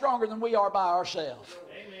whole lot stronger than we are by ourselves.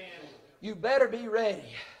 Amen. You better be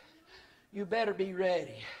ready. You better be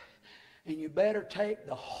ready. And you better take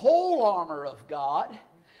the whole armor of God,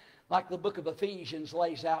 like the book of Ephesians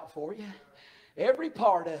lays out for you. Every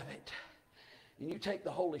part of it. And you take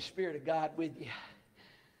the Holy Spirit of God with you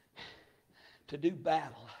to do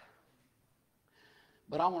battle.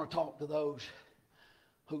 But I want to talk to those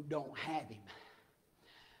who don't have Him.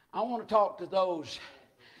 I want to talk to those,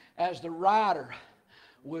 as the writer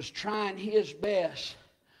was trying his best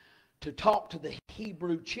to talk to the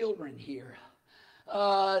Hebrew children here,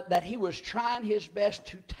 that he was trying his best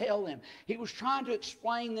to tell them. He was trying to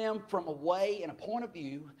explain them from a way and a point of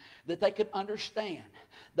view that they could understand.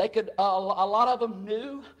 They could, a lot of them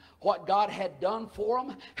knew what God had done for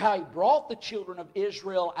them, how He brought the children of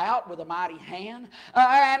Israel out with a mighty hand,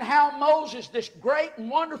 and how Moses, this great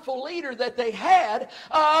and wonderful leader that they had,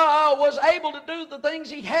 was able to do the things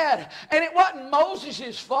he had. And it wasn't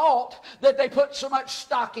Moses' fault that they put so much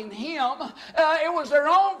stock in him. It was their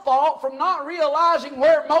own fault from not realizing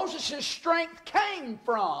where Moses' strength came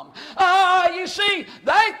from. You see,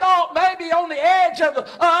 they thought maybe on the edge of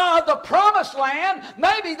the promised land,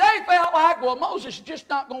 maybe they felt like, well, Moses is just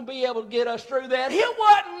not going to be able to get us through that. It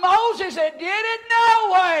wasn't Moses that did it.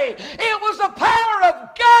 No way. It was the power of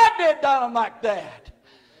God that done them like that.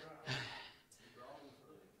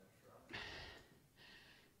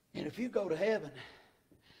 And if you go to heaven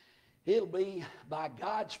It'll be by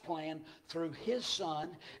God's plan through His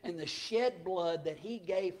Son and the shed blood that He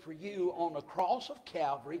gave for you on the cross of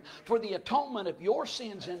Calvary for the atonement of your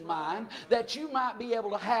sins and mine, that you might be able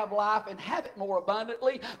to have life and have it more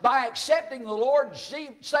abundantly by accepting the Lord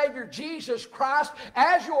and Savior Jesus Christ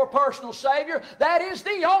as your personal Savior. That is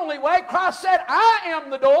the only way. Christ said, I am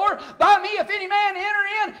the door. By me, if any man enter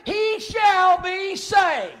in, he shall be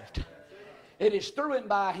saved. It is through and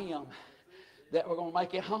by Him that we're going to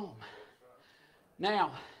make it home.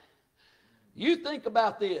 Now, you think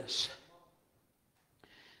about this.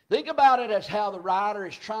 Think about it as how the writer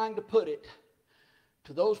is trying to put it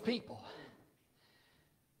to those people.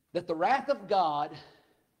 That the wrath of God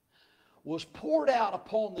was poured out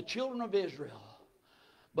upon the children of Israel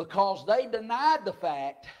because they denied the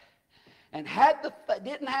fact and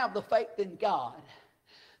didn't have the faith in God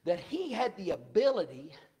that He had the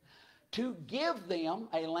ability to give them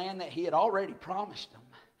a land that He had already promised them.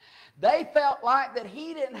 They felt like that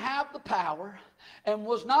He didn't have the power and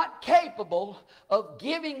was not capable of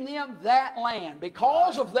giving them that land.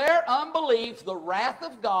 Because of their unbelief, the wrath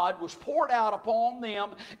of God was poured out upon them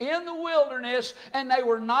in the wilderness, and they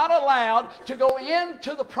were not allowed to go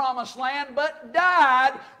into the promised land, but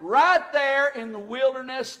died right there in the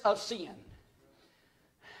wilderness of sin.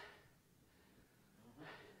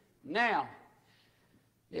 Now,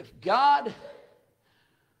 if God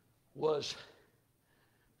was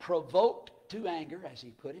provoked to anger, as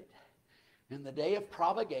He put it, in the day of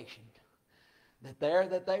provocation,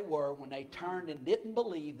 that they were when they turned and didn't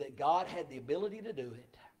believe that God had the ability to do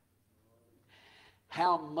it,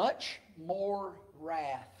 how much more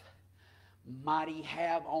wrath might He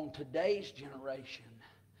have on today's generation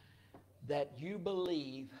that you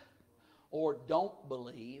believe or don't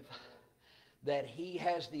believe that He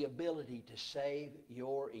has the ability to save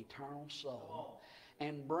your eternal soul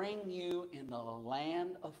and bring you in the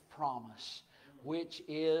land of promise, which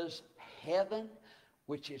is heaven,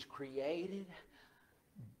 which is created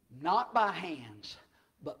not by hands,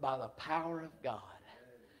 but by the power of God.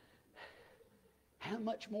 How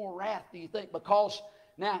much more wrath do you think? Because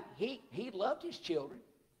now he loved His children.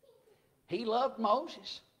 He loved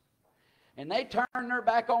Moses. And they turned their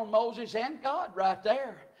back on Moses and God right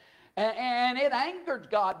there. And it angered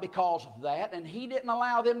God because of that, and He didn't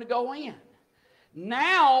allow them to go in.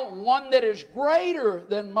 Now, one that is greater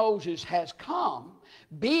than Moses has come,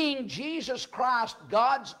 being Jesus Christ,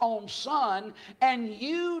 God's own Son, and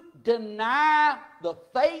you deny the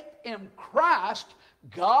faith in Christ,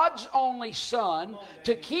 God's only Son,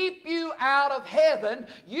 to keep you out of heaven.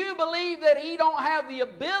 You believe that He don't have the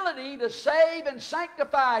ability to save and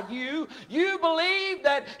sanctify you. You believe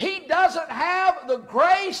that He doesn't have the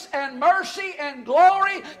grace and mercy and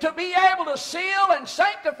glory to be able to seal and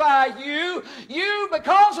sanctify you. You,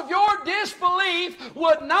 because of your disbelief,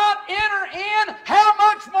 would not enter in. How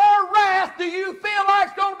much more wrath do you feel like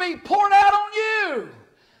is going to be poured out on you?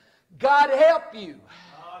 God help you.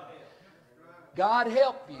 God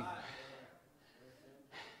help you.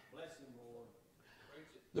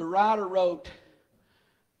 The writer wrote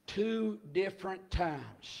 2 different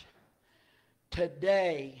times,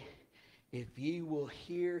 today, if ye will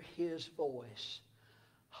hear His voice,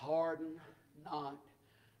 harden not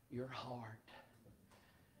your heart.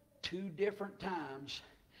 2 different times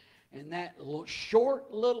in that short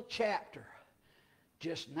little chapter,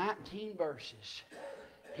 just 19 verses.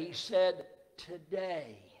 He said,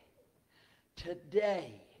 today,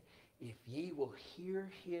 if ye will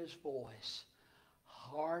hear His voice,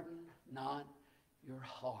 harden not your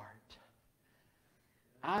heart.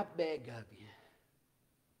 I beg of you,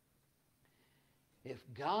 if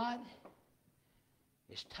God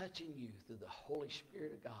is touching you through the Holy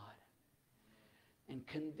Spirit of God and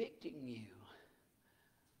convicting you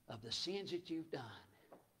of the sins that you've done,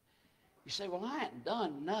 you say, well, I ain't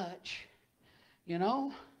done much. You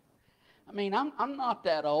know? I mean, I'm not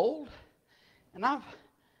that old. And I've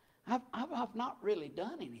not really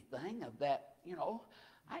done anything of that, you know.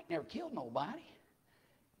 I ain't never killed nobody,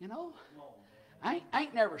 you know. I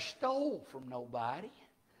ain't never stole from nobody.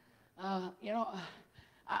 You know,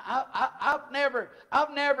 I've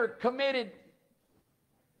never committed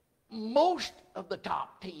most of the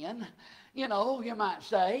top 10, you know, you might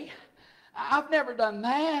say. I've never done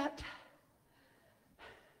that.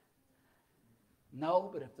 No,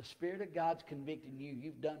 but if the Spirit of God's convicting you,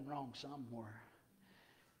 you've done wrong somewhere.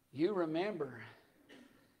 You remember,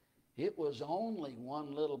 it was only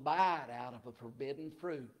one little bite out of a forbidden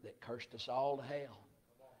fruit that cursed us all to hell.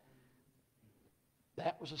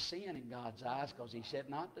 That was a sin in God's eyes because He said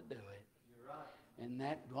not to do it. And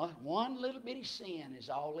that one little bitty sin is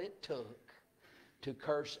all it took to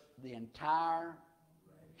curse the entire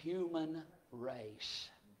human race.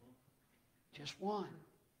 Just one.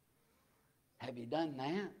 Have you done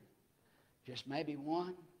that? Just maybe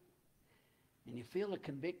one? And you feel the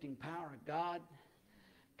convicting power of God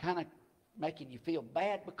kind of making you feel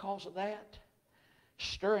bad because of that?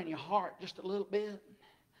 Stirring your heart just a little bit?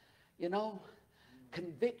 You know,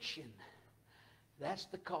 conviction. That's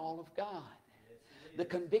the call of God. The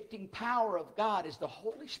convicting power of God is the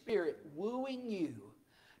Holy Spirit wooing you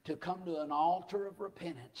to come to an altar of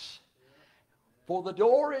repentance. For the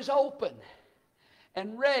door is open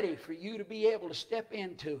and ready for you to be able to step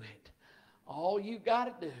into it. All you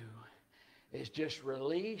got to do is just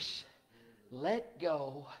release, let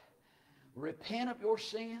go, repent of your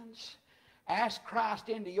sins, ask Christ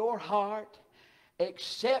into your heart,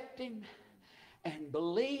 accept Him, and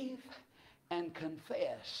believe and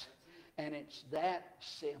confess. And it's that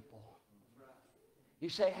simple. You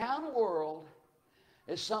say, how in the world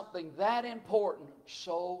is something that important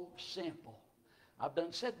so simple? I've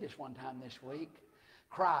done said this one time this week.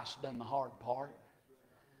 Christ done the hard part.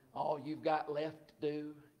 All you've got left to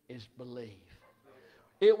do is believe.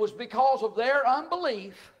 It was because of their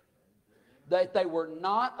unbelief that they were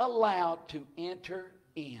not allowed to enter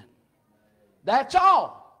in. That's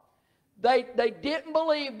all. They didn't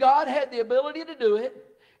believe God had the ability to do it.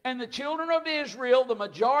 And the children of Israel, the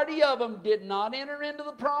majority of them, did not enter into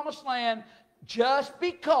the promised land just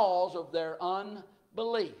because of their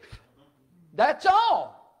unbelief. That's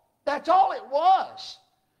all. That's all it was.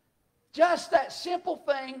 Just that simple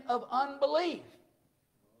thing of unbelief.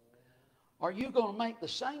 Are you going to make the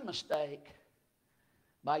same mistake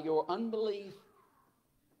by your unbelief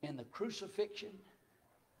in the crucifixion,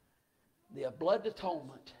 the blood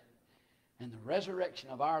atonement, and the resurrection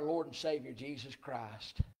of our Lord and Savior Jesus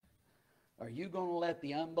Christ? Are you going to let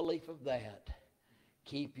the unbelief of that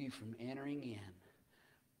keep you from entering in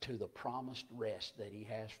to the promised rest that He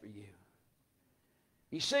has for you?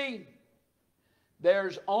 You see,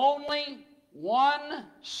 there's only one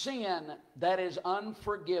sin that is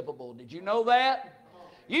unforgivable. Did you know that?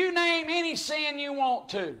 You name any sin you want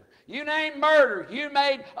to. You name murder. You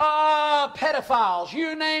name pedophiles.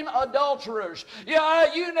 You name adulterers.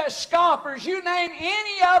 You name scoffers. You name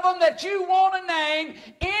any of them that you want to name.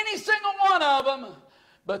 Any single one of them.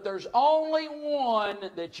 But there's only one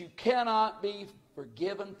that you cannot be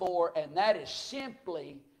forgiven for, and that is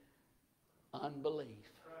simply unbelief.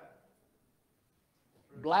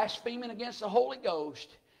 Blaspheming against the Holy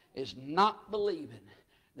Ghost is not believing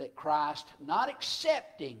that Christ, not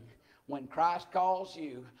accepting when Christ calls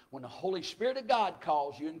you, when the Holy Spirit of God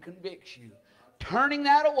calls you and convicts you, turning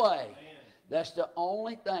that away. That's the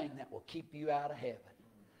only thing that will keep you out of heaven.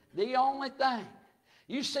 The only thing.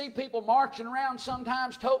 You see people marching around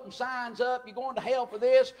sometimes toting signs up. You're going to hell for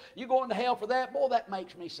this. You're going to hell for that. Boy, that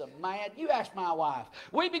makes me so mad. You ask my wife.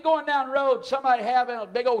 We'd be going down the road, somebody having a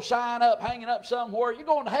big old sign up, hanging up somewhere. You're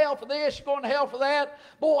going to hell for this. You're going to hell for that.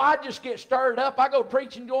 Boy, I just get stirred up. I go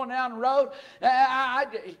preaching going down the road.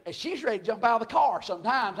 She's ready to jump out of the car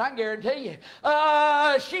sometimes, I can guarantee you.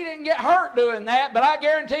 She didn't get hurt doing that, but I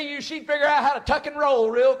guarantee you she'd figure out how to tuck and roll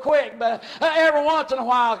real quick. But every once in a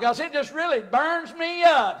while, because it just really burns me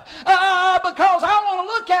up. Because I want to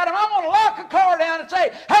look at them. I want to lock a car down and say,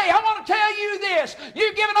 hey, I want to tell you this.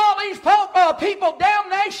 You've given all these people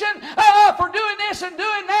damnation for doing this and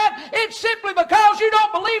doing that. It's simply because you don't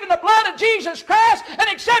believe in the blood of Jesus Christ and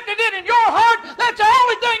accepted it in your heart. That's the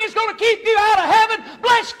only thing that's going to keep you out of heaven.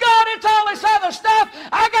 Bless God, it's all this other stuff.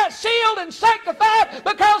 I got sealed and sanctified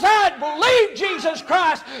because I believe Jesus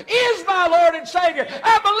Christ is my Lord and Savior.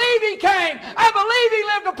 I believe He came. I believe He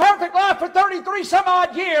lived a perfect life for 33 some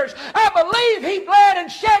odd years. I believe He bled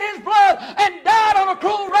and shed His blood and died on a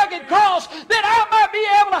cruel, rugged cross that I might be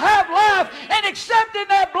able to have life, and accepting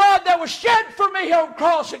that blood that was shed for me on the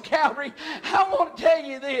cross at Calvary. I want to tell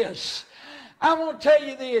you this. I want to tell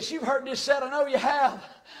you this. You've heard this said. I know you have.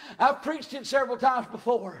 I've preached it several times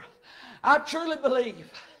before. I truly believe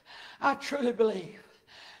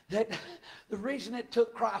that the reason it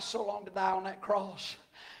took Christ so long to die on that cross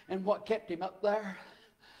and what kept Him up there,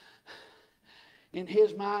 in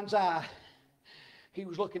His mind's eye, He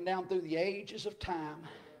was looking down through the ages of time,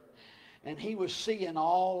 and He was seeing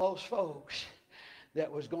all those folks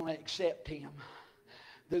that was going to accept Him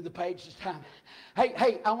through the pages of time.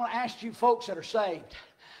 Hey, I want to ask you folks that are saved,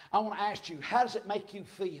 I want to ask you, how does it make you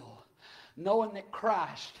feel knowing that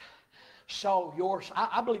Christ saw yours.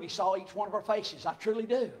 I believe He saw each one of our faces. I truly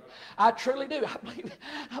do. I truly do.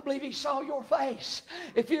 I believe He saw your face.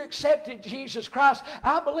 If you accepted Jesus Christ,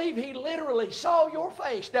 I believe He literally saw your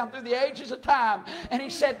face down through the ages of time. And He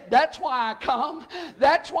said, that's why I come.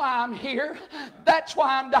 That's why I'm here. That's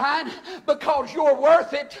why I'm dying. Because you're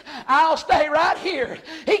worth it. I'll stay right here.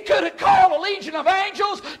 He could have called a legion of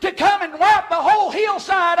angels to come and wipe the whole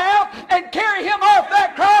hillside out and carry Him off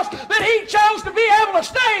that cross. But He chose to be able to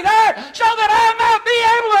stay there so that I might be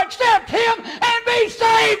able to accept Him and be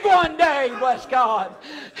saved one day. Bless God.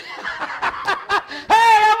 Hey,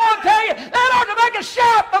 I want to tell you, that ought to make a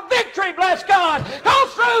shout of victory, bless God.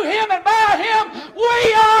 Because through Him and by Him,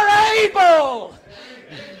 we are able.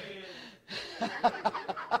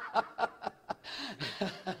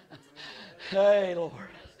 Hey, Lord.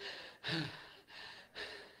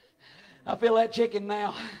 I feel that chicken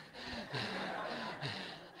now.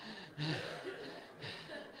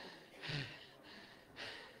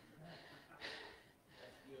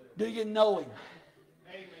 Do you know Him?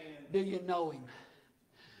 Amen. Do you know Him?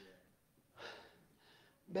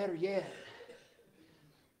 Better yet,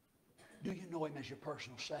 do you know Him as your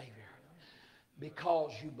personal Savior?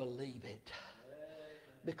 Because you believe it.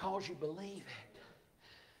 Because you believe it.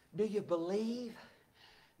 Do you believe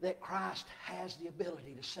that Christ has the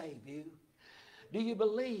ability to save you? Do you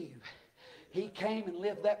believe He came and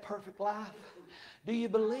lived that perfect life? Do you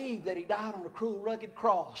believe that He died on a cruel, rugged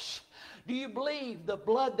cross? Do you believe the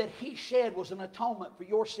blood that He shed was an atonement for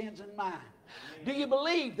your sins and mine? Do you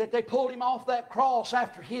believe that they pulled Him off that cross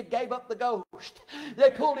after He had gave up the ghost?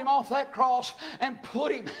 They pulled Him off that cross and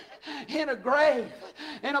put Him in a grave,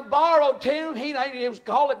 in a borrowed tomb. He was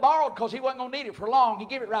called it borrowed because He wasn't going to need it for long. He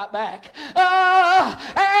gave it right back.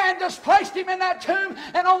 And just placed Him in that tomb.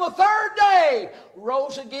 And on the third day,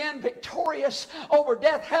 rose again victorious over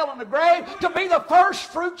death, hell, and the grave to be the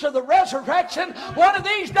first fruits of the resurrection. One of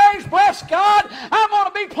these days, bless God, I'm going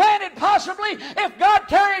to be planted possibly, if God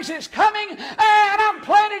tarries His coming, and I'm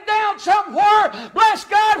planted down somewhere. Bless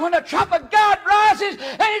God, when the trump of God rises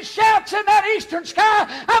and it shouts in that eastern sky,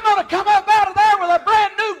 I'm going to come up out of there with a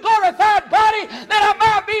brand new glorified body that I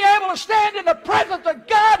might be able to stand in the presence of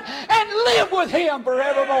God and live with Him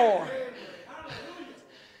forevermore.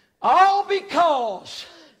 All because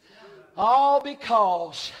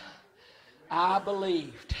I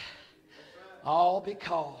believed. All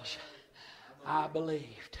because I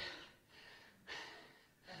believed.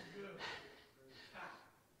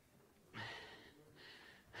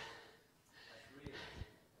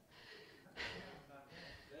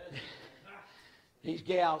 These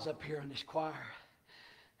gals up here in this choir,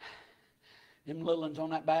 them little ones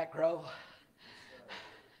on that back row,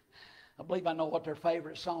 I believe I know what their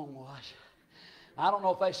favorite song was. I don't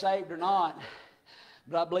know if they saved or not,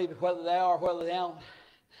 but I believe whether they are or whether they don't,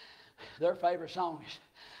 their favorite song is,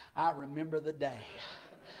 I Remember the Day.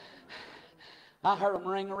 I heard them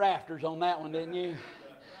ring the rafters on that one, didn't you?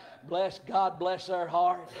 Bless God, bless their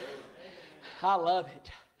heart. I love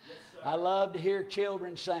it. I love to hear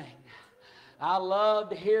children sing. I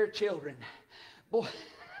love to hear children. Boy,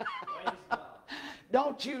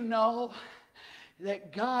 don't you know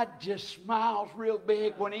that God just smiles real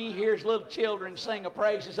big when He hears little children sing a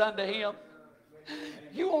praises unto Him?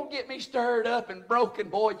 You won't get me stirred up and broken,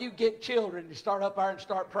 boy. You get children to start up there and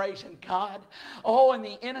start praising God. Oh, and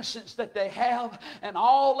the innocence that they have and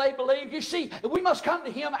all they believe. You see, we must come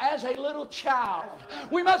to Him as a little child.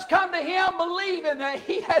 We must come to Him believing that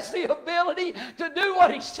He has the ability to do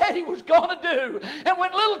what He said He was going to do. And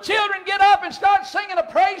when little children get up and start singing the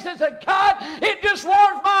praises of God, it just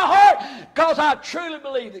warms my heart, because I truly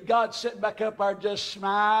believe that God's sitting back up there just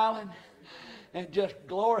smiling and just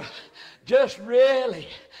glory, just really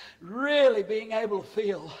being able to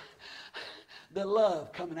feel the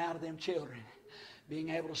love coming out of them children,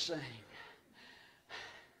 being able to sing.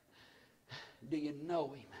 Do you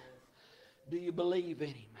know Him? Do you believe in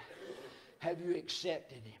Him? Have you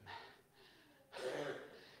accepted Him?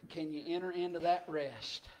 Can you enter into that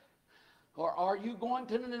rest? Or are you going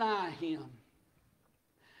to deny Him?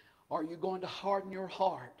 Are you going to harden your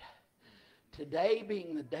heart? Today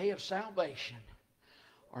being the day of salvation,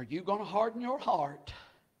 are you going to harden your heart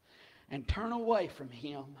and turn away from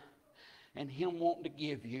Him and Him wanting to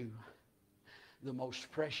give you the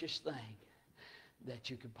most precious thing that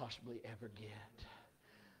you could possibly ever get?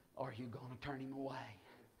 Are you going to turn Him away?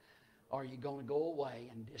 Are you going to go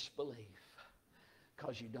away in disbelief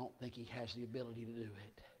because you don't think He has the ability to do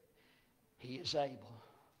it? He is able.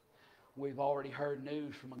 We've already heard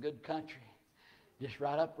news from a good country just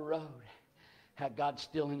right up the road how God's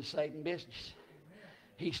still in the saving business.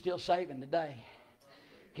 He's still saving today.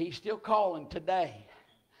 He's still calling today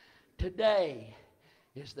Today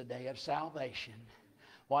is the day of salvation.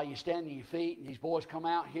 While you stand on your feet and these boys come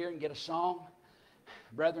out here and get a song,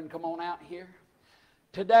 brethren, come on out here.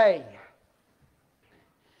 Today,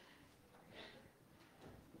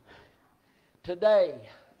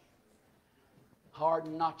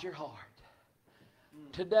 harden not your heart.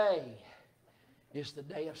 Today is the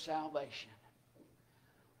day of salvation.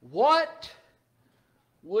 What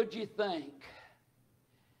would you think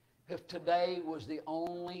if today was the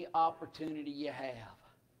only opportunity you have?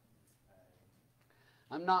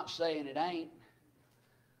 I'm not saying it ain't,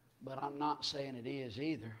 but I'm not saying it is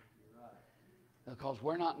either. Because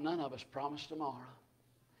none of us promised tomorrow.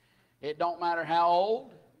 It don't matter how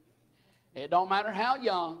old. It don't matter how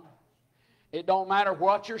young. It don't matter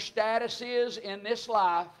what your status is in this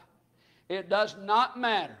life. It does not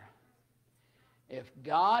matter. If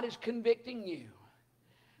God is convicting you,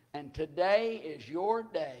 and today is your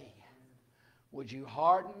day, would you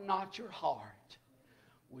harden not your heart?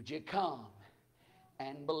 Would you come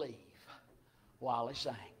and believe while he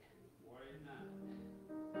sang?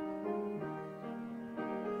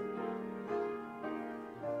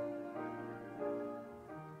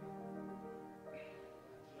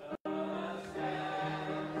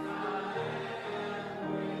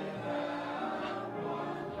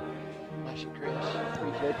 Bless you, Chris.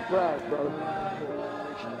 Appreciate the prize, brother.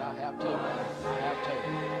 Appreciate it. I have to. I have to.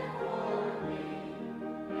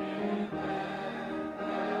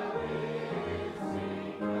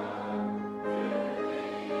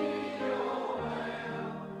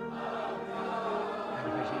 And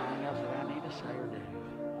if there's anything else that I need to say or do,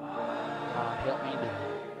 God help me do it.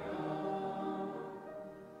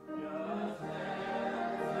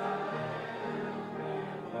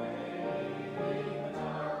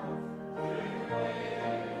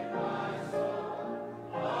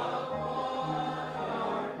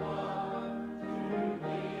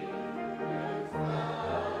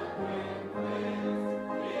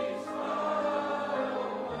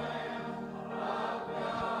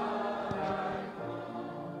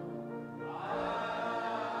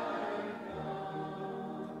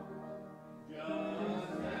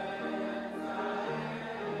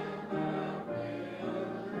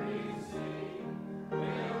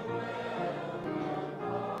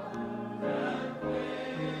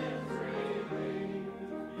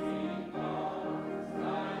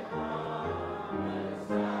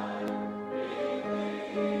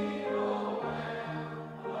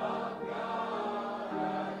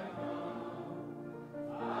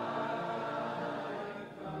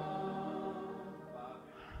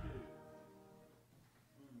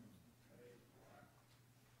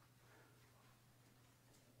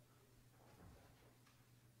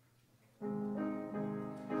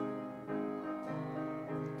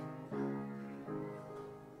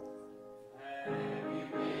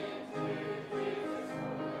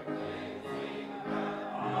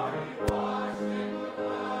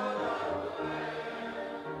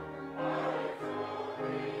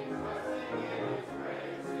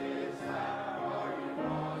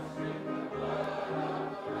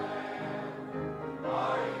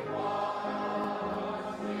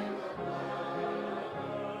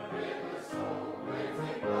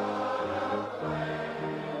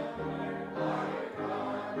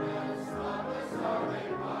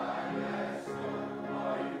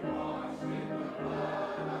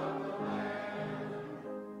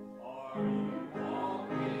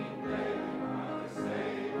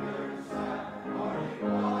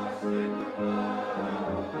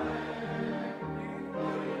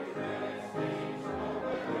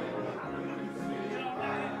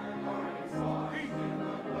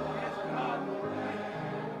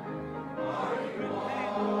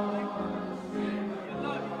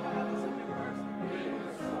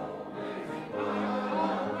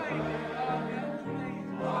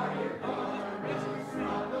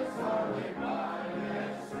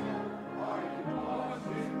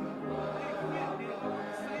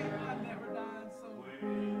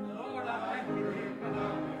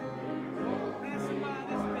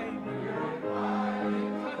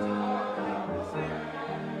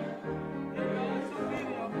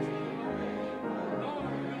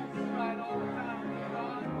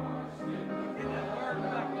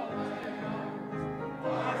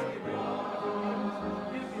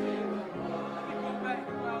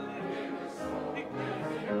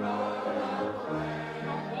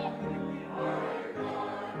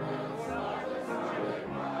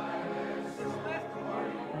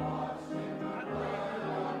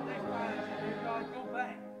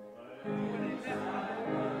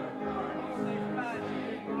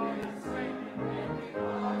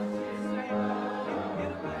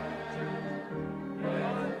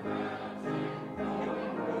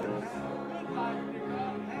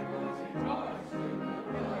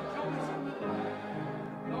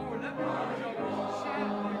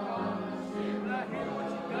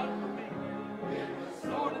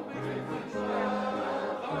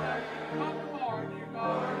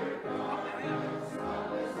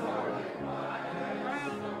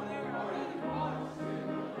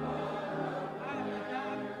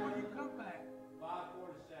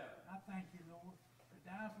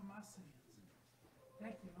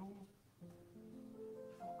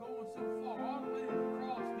 for going so far, all the way to the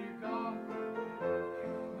cross, dear God,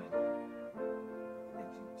 that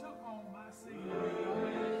you took on my sin, dear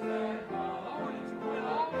God. Lord, that you went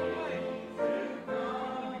all the way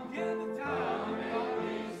from the beginning of time, dear God.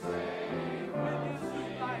 You went into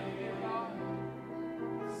this life, dear God.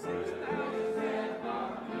 6,000 years,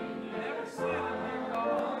 God. Never sinning, dear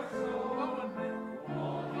God.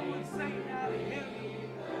 Going Satan out of heaven.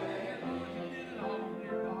 Dear Lord, you did it all,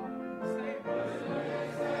 dear God. Saved my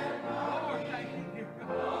soul. Lord, thank you, dear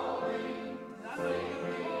God. And I know you're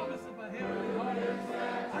the promise of a heavenly home.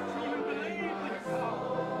 I truly believe, dear God,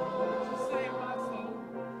 that you saved my soul.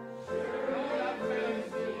 Lord, I pray that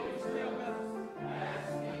you, Lord, still got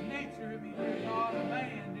a nature in me, dear God, a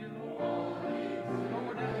man, dear Lord.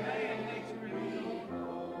 Lord, that man nature in me, Lord.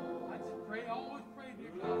 I just pray, always pray,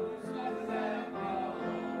 dear God, you soften that up, dear Lord.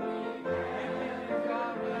 Give me, dear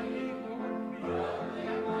God, what I need, Lord, to be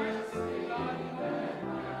that Christian, dear God, Lord.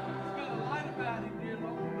 He's got a light about him, dear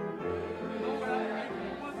Lord. Lord, I pray for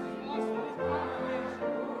the ones that's lost in this congregation,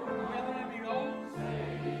 whether they be old,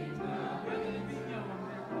 whether they be young,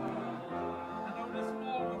 dear God. I know this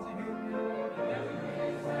moment's in here, dear Lord, that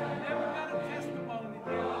never got a testimony,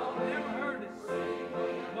 dear Lord, never heard it.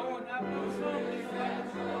 Lord, I know some, dear God,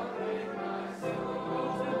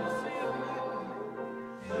 goes into sin,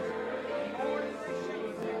 and more than they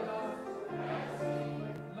should, dear God.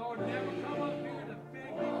 Lord, never come up here to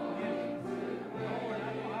beg me forgiveness. Lord,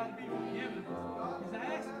 I know how to be forgiven. He's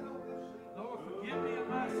asking, Lord, forgive me of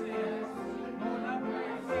my sins. Lord, I pray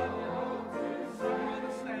again, dear Lord, for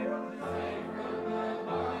Brother Samuel, dear Lord.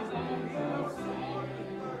 Lord, he's all he knows the Lord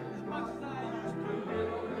as much as I used to, dear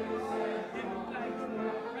Lord. Give him thanks, Lord.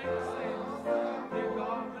 I pray for Samuel, dear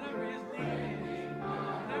God, whatever his need is,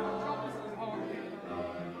 whatever troubles his heart, dear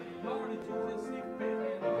God. Lord, that you just see fit,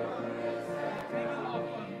 dear Lord. Take it off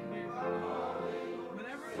of him, dear God.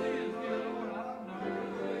 Whatever it is, dear Lord, I don't know.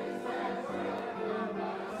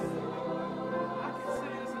 I can say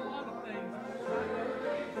there's a lot of things, Lord.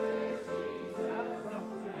 I don't know.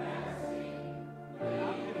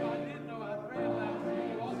 If I did know, I'd pray about it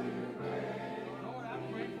more often. Lord, I'm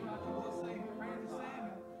grateful I can just say pray to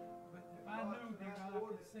Samuel. But if I knew, dear God, I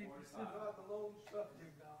could say specifically,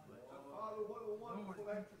 dear God. Lord, if you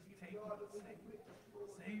could take it,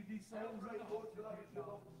 save these souls at the altar, dear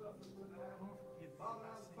God. Lord, forgive me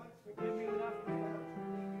of my sins. Forgive me of